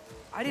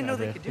 I didn't know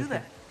they could do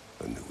that.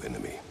 A new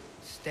enemy.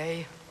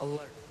 Stay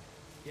alert.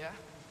 Yeah?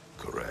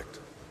 Correct.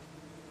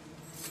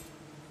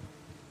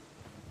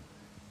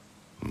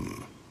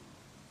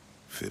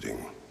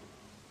 Fitting.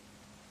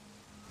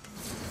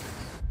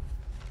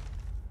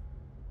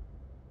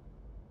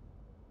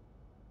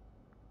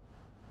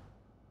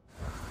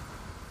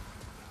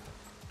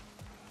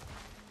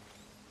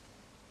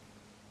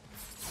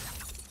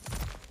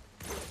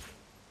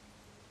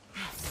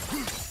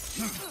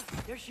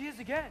 There she is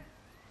again.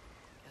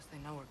 Guess they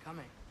know we're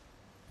coming.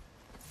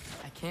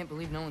 I can't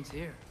believe no one's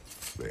here.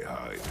 They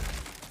hide.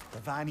 The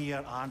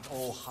Vanir aren't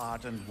all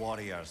hardened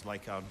warriors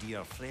like our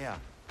dear Freya.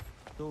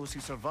 Those who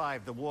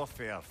survive the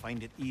warfare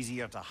find it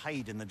easier to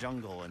hide in the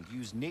jungle and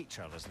use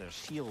nature as their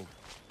shield.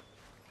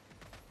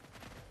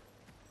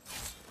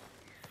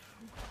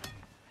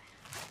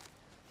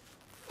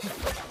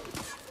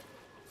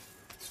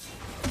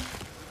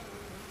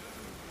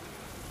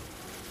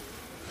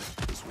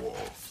 This wall.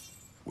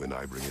 When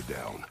I bring it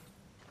down,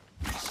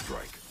 we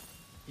strike.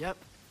 Yep.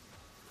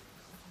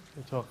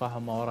 اتوقع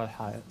هم ورا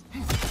الحائط.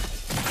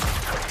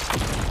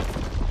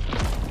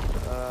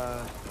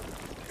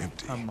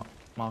 Empty. هم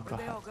ماكو Where'd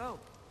they أحد. all go?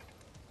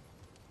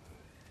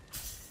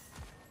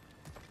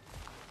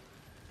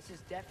 This is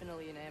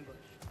definitely an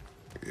ambush.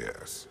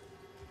 Yes.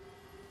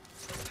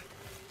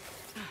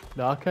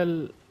 ذاك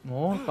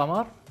مو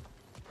القمر.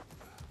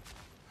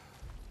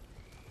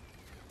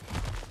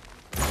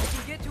 I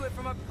can get to it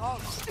from up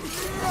top.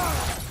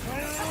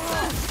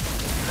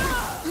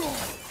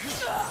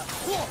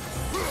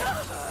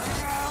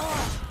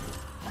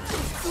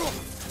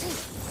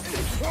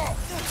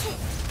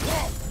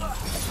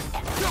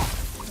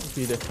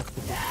 في ايدك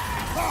تختفي.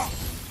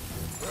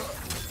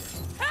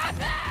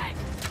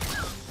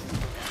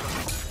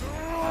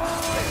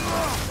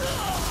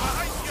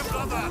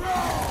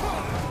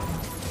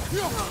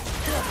 Incoming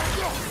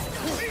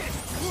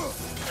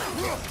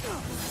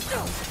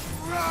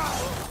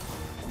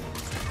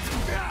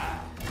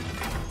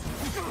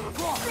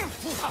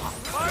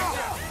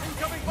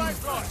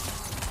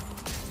Bifrost!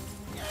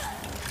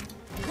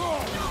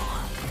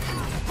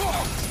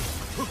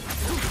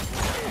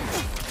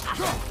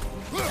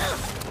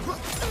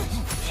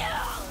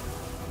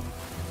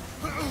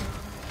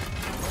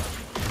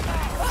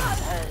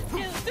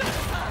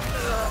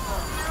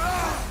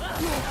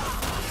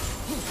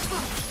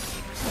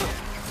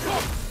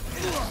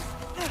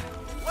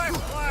 Left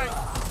flank!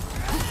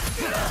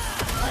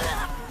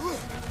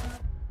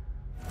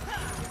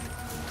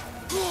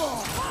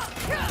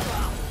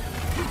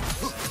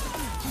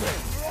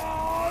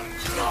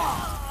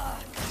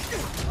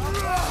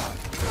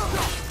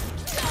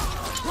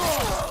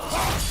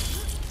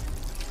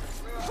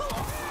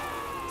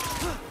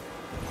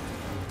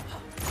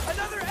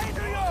 Another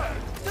Adrian!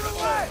 To the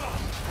left!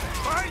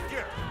 Behind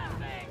you!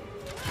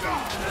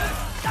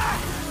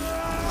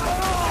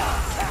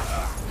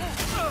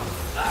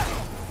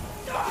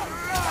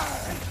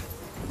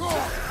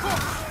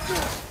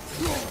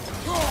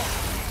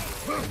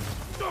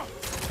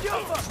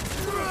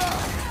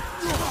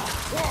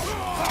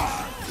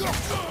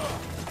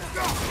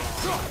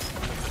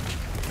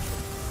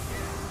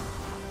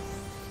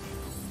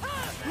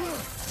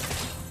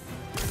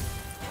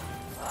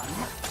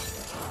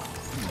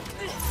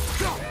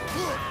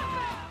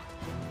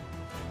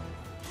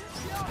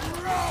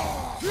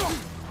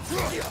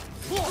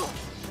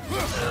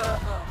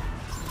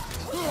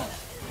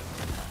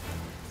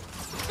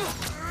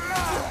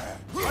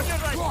 On your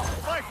right,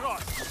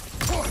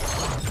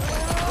 Bifrost!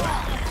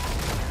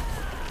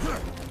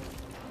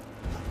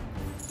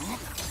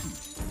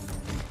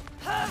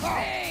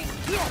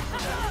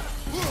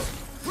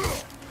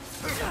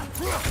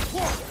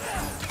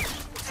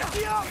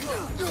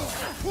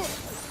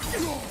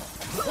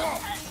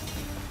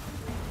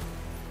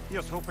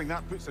 Here's hoping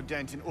that puts a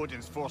dent in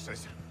Odin's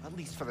forces, at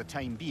least for the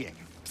time being.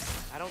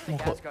 I don't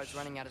think Asgard's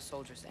running out of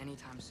soldiers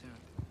anytime soon.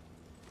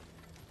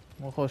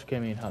 مو خوش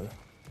كمين هذا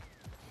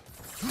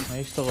ما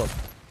يشتغل.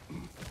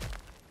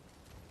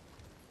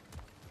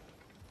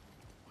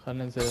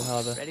 خلنا ننزل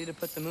هذا. Ready to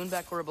put the moon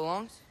back where it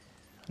belongs?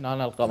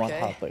 هنا القمر Okay.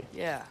 حاطي.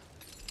 Yeah.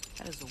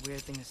 That is a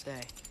weird thing to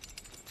say.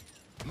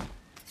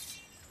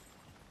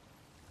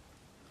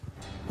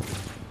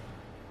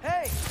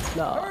 Hey!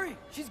 لا. Hurry!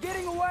 She's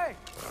getting away!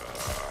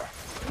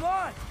 Come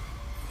on!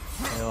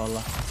 اي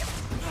والله.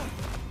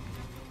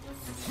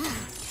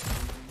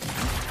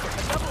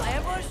 A double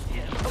ambush?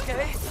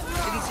 Okay.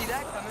 Didn't see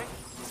that coming.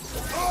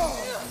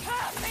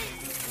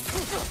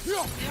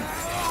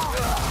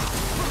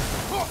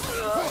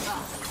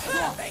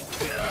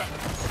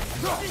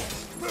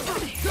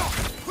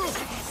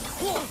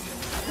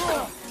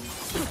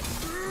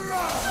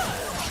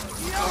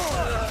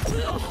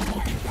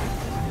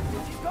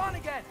 She's gone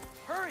again.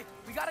 Hurry!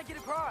 We gotta get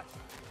across.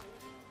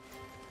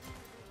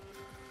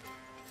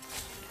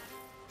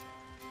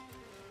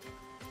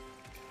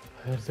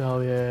 غير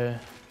زاوية.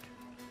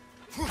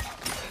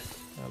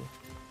 يلا.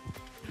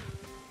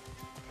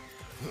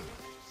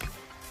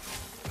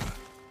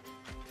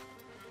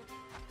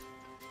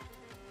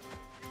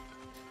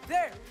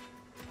 There!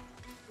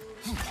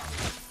 She's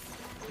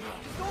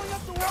going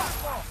up the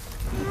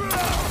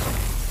waterfall!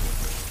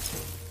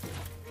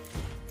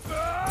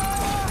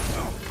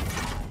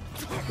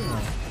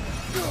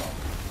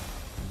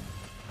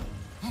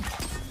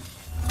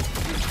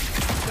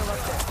 Still up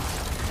there.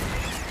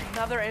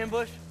 Another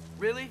ambush?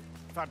 Really?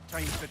 Third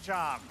time's the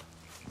charm.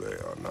 They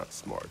are not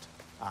smart.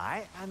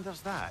 Aye, and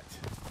there's that.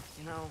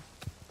 You know,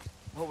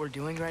 what we're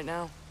doing right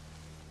now,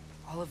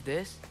 all of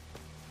this,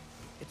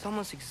 it's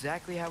almost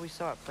exactly how we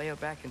saw it play out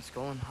back in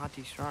Skull and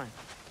Hati's shrine.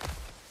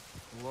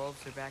 The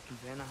wolves are back in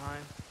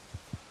Vanaheim.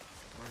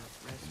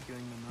 We're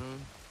rescuing the moon.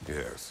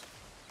 Yes.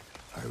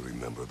 I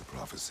remember the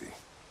prophecy.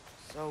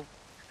 So,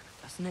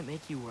 doesn't it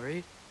make you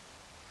worried?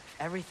 If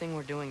everything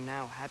we're doing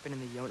now happened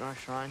in the Jotnar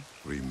shrine?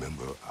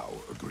 Remember our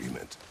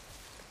agreement.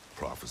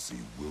 Prophecy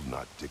will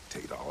not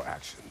dictate our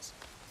actions.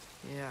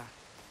 Yeah.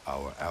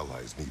 Our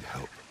allies need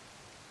help.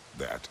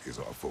 That is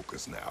our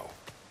focus now.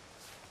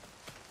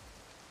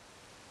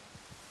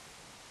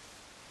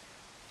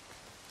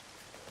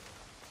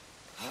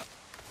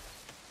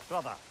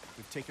 Brother,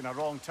 we've taken a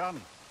wrong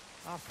turn.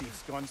 Our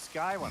thief's gone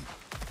skyward.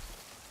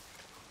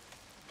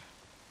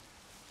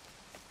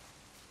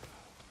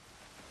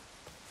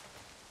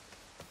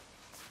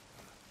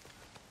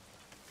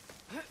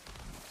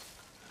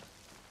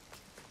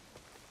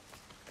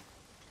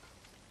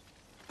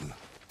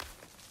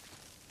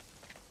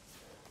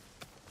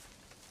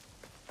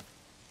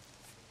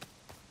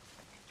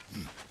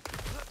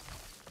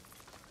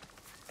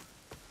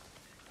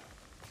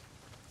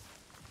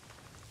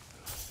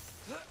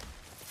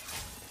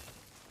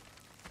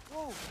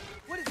 Whoa!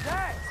 What is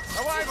that?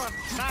 A wyvern!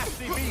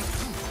 Nasty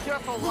beast!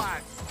 Careful,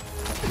 lads!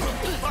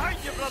 Behind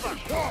you, brother!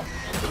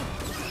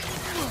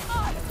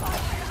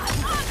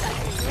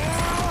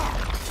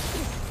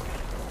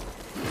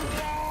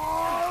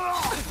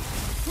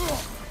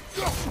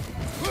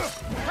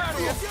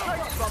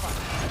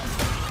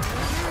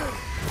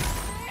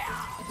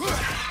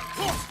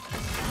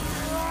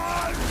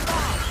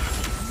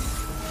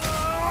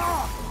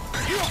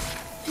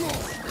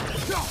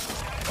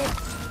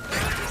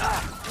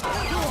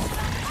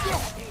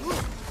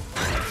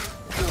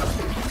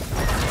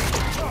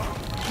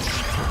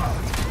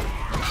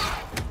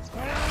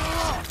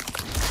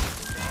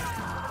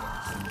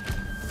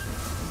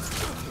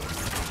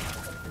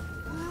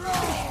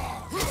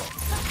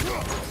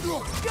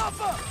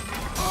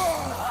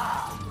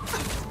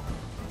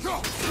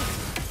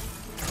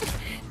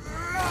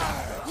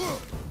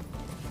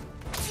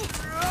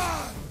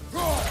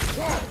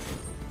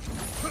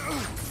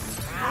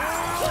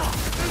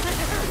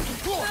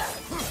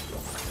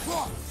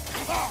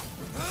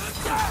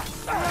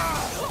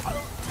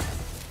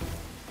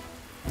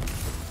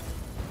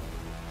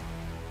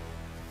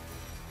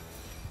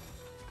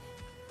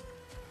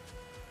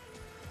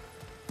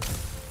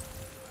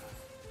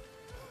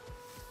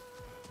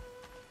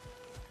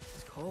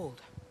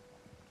 Cold.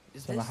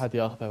 Is ما this? حد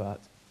ياخذه بعد.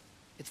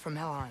 It's from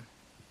Helheim.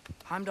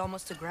 Heimdall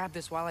must have grabbed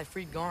this while I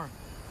freed Garm.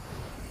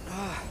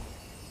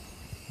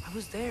 I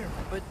was there,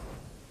 but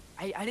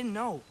I didn't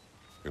know.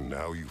 And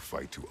now you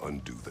fight to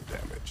undo the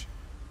damage.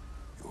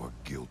 Your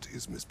guilt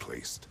is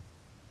misplaced.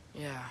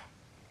 Yeah.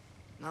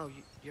 No,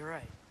 you're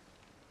right.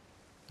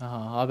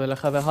 هذا اللي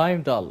اخذه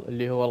هايمدال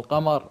اللي هو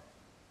القمر،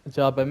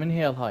 جابه من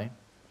هيلهايم،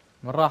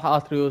 من راح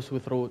اتريوس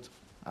وثرود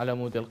على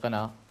مود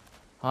القناة.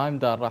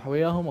 هايمدال راح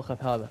وياهم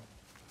واخذ هذا.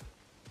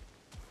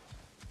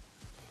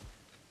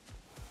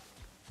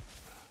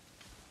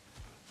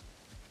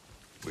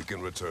 We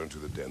can return to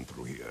the den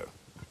through here.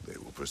 They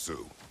will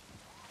pursue.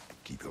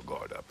 Keep your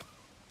guard up.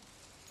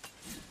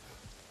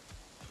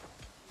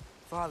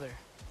 Father,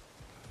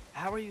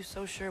 how are you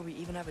so sure we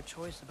even have a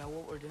choice about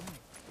what we're doing?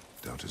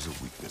 Doubt is a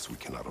weakness we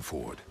cannot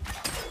afford.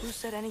 Who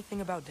said anything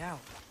about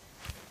doubt?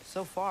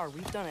 So far,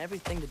 we've done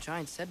everything the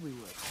Giants said we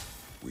would.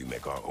 We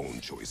make our own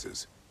choices.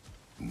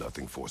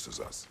 Nothing forces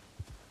us.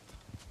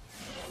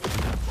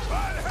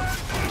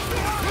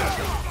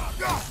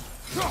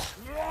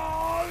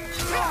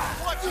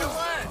 Watch your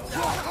land!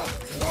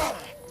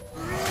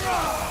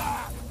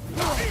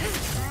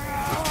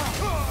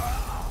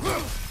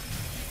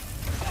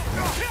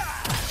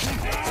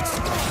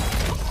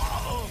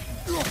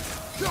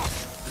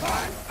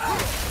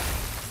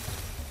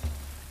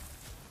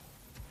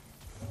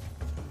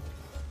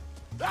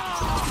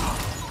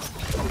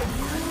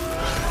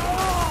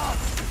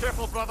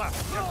 Careful, brother.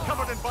 You're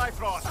covered in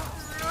Bifrost.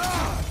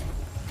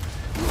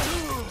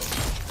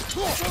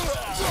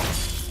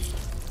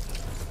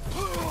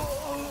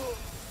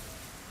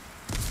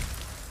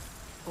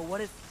 But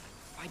what if,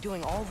 by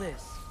doing all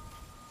this,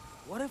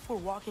 what if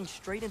we're walking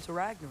straight into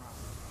Ragnarok?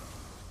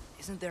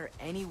 Isn't there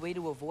any way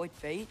to avoid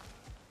fate?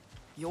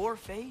 Your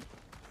fate?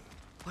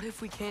 What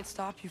if we can't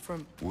stop you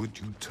from... Would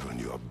you turn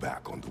your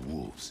back on the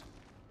wolves?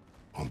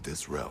 On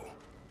this realm?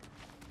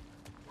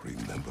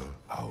 Remember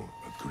our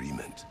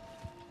agreement.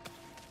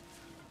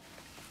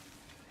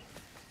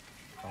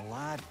 The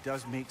lad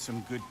does make some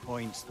good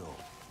points, though.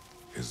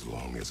 As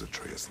long as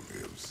Atreus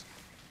lives,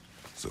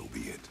 so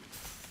be it.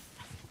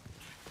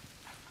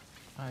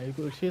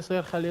 يقول شي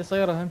يصير خليه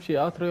يصير، اهم شي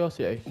اتريوس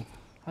يعيش،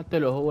 حتى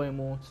لو هو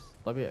يموت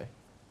طبيعي.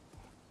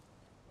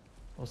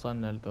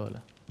 وصلنا لذولا.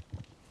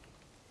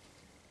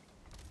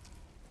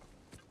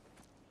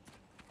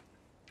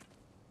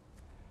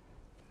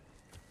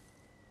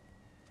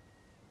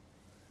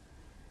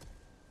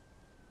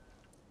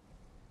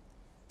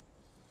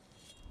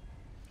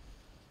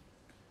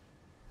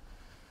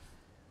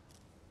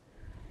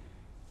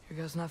 Here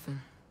goes nothing.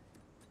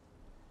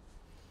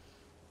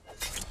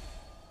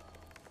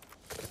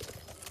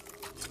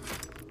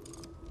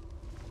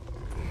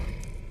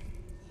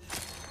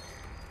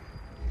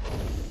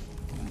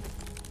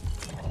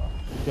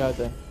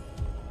 قاعدة.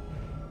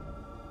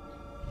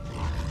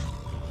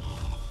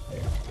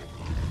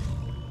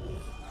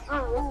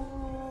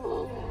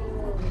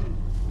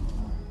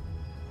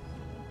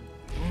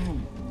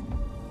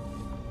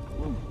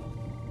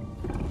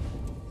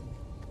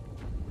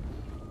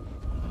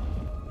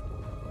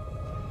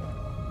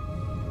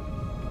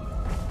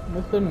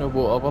 مثل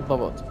النبوءة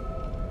بالضبط.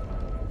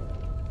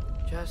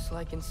 Just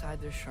like inside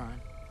their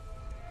shrine.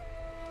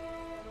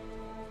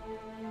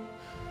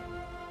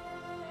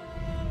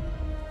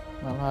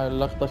 هاي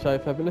اللقطة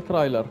شايفها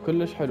بالترايلر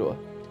كلش حلوة.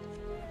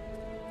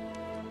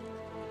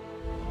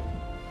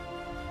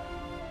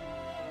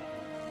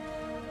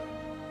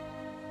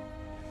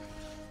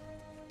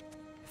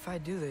 If I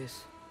do this...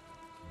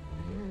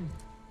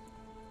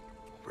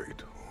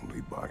 Fate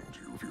only binds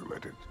you if you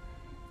let it.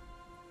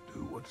 Do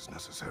what is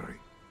necessary.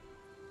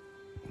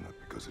 Not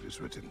because it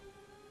is written.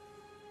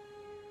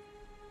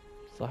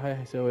 صحيح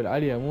يسوي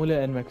العليا مو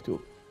لأن مكتوب.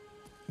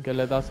 قال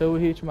له إذا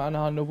أسوي هيك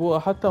معناها النبوءة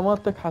حتى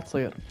مالتك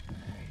حتصير.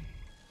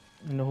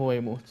 إنه هو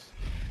يموت.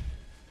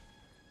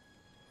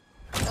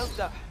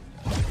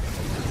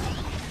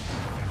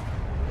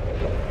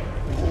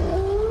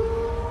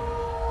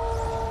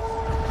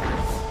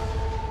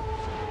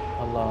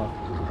 الله.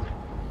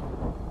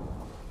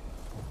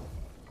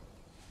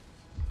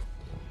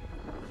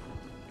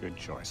 Good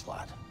choice,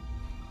 lad.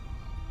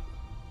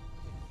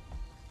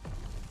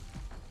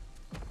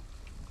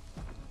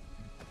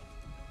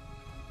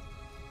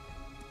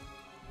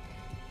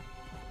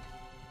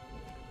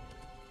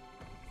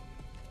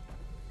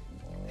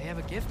 They have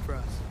a gift for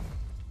us.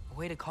 A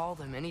way to call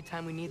them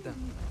anytime we need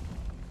them.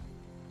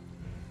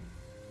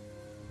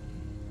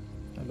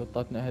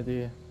 قطتنا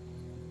هدية.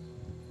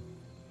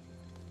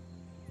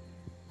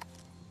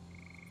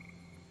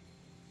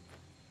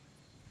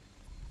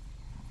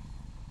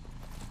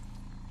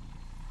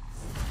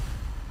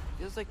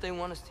 Feels like they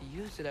want us to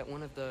use it at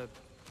one of the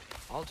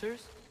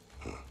altars.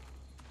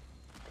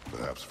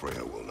 Perhaps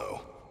Freya will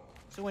know.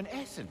 So in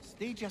essence,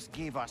 they just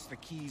gave us the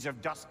keys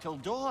of dusk till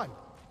dawn.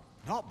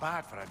 Not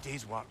bad for a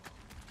day's work.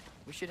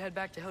 We should head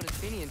back to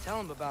Hildesfini and tell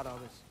him about all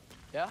this.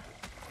 Yeah?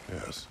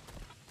 Yes.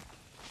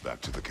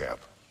 Back to the camp.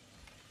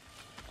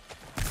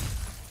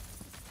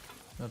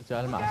 نرجع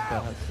المعسكر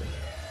هسه.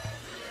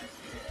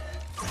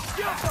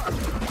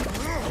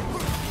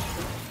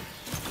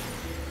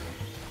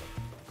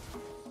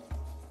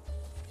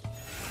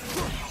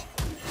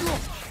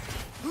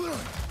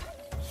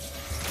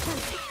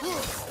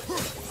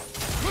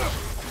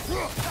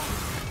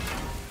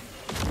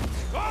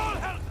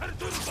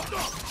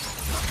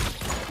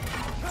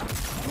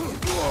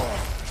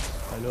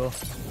 حلو.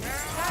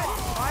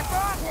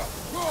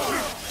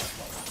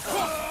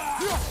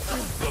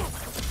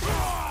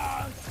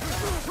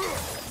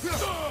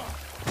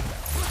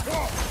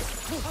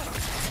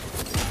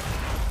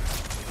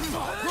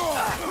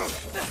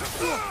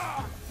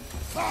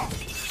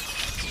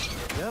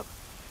 Yep.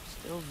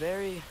 Still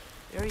very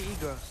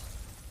Egros.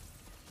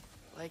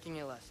 Liking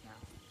it less now.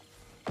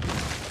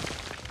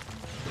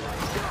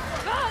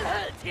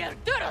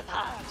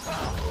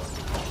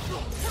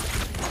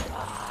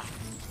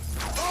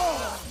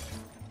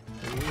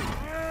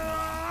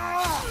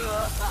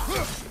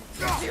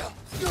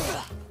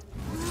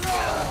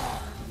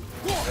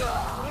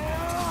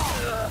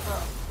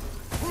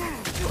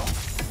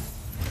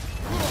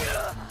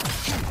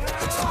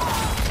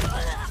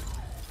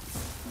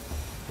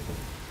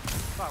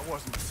 That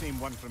wasn't the same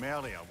one from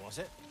earlier, was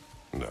it?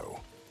 No.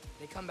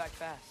 They come back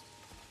fast.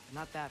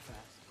 Not that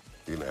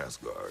fast. In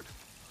Asgard,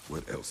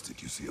 what else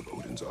did you see of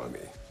Odin's army?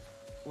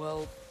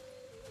 Well,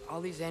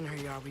 all these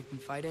Einherjar we've been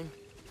fighting,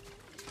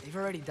 they've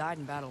already died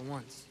in battle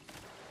once.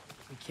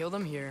 We kill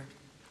them here,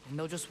 and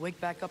they'll just wake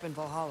back up in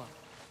Valhalla.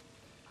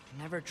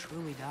 They never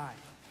truly die.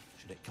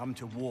 Should it come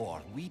to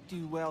war, we'd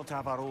do well to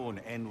have our own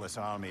endless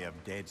army of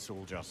dead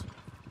soldiers.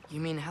 You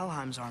mean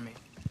Helheim's army,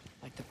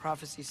 like the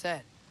prophecy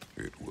said?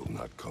 It will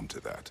not come to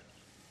that.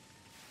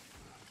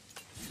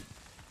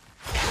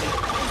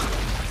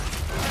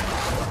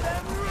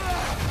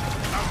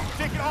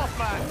 Take it off,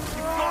 man!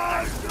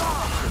 You've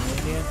got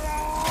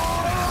this!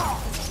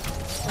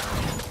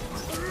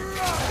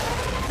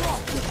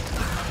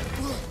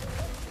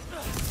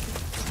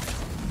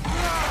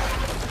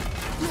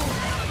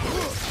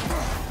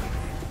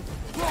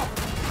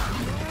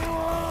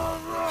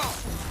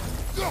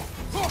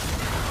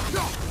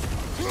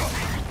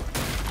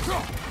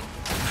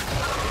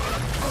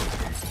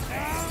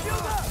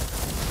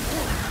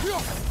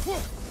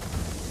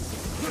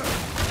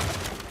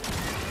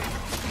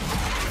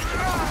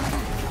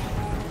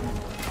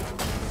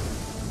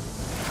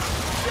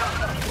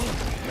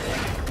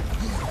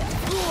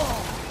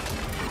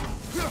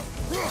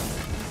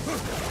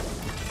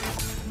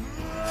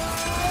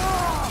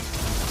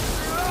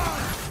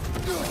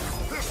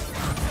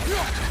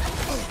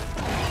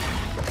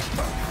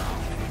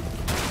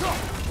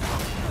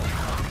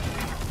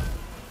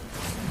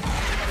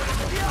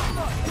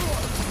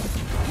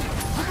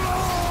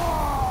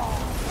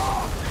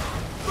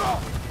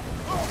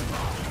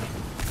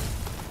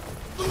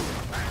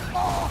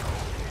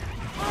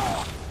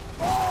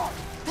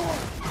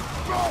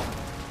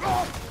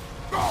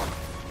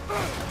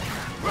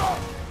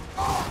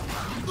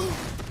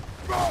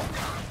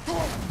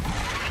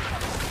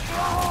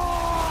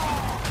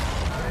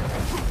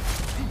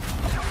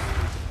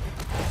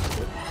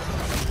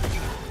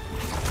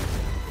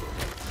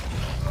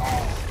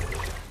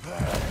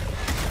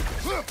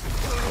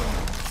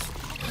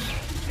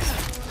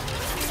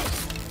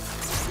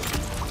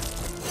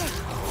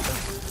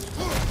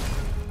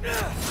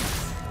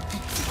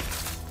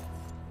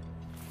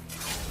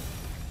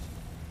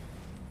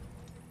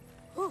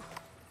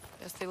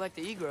 Guess they like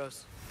the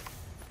Egros.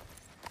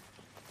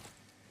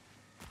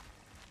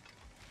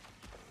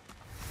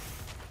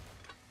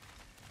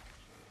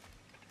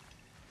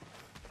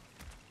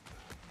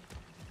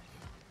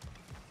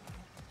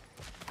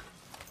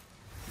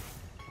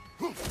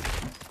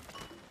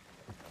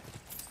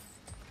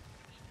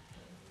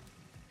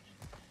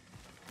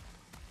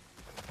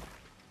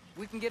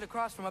 We can get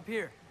across from up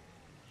here.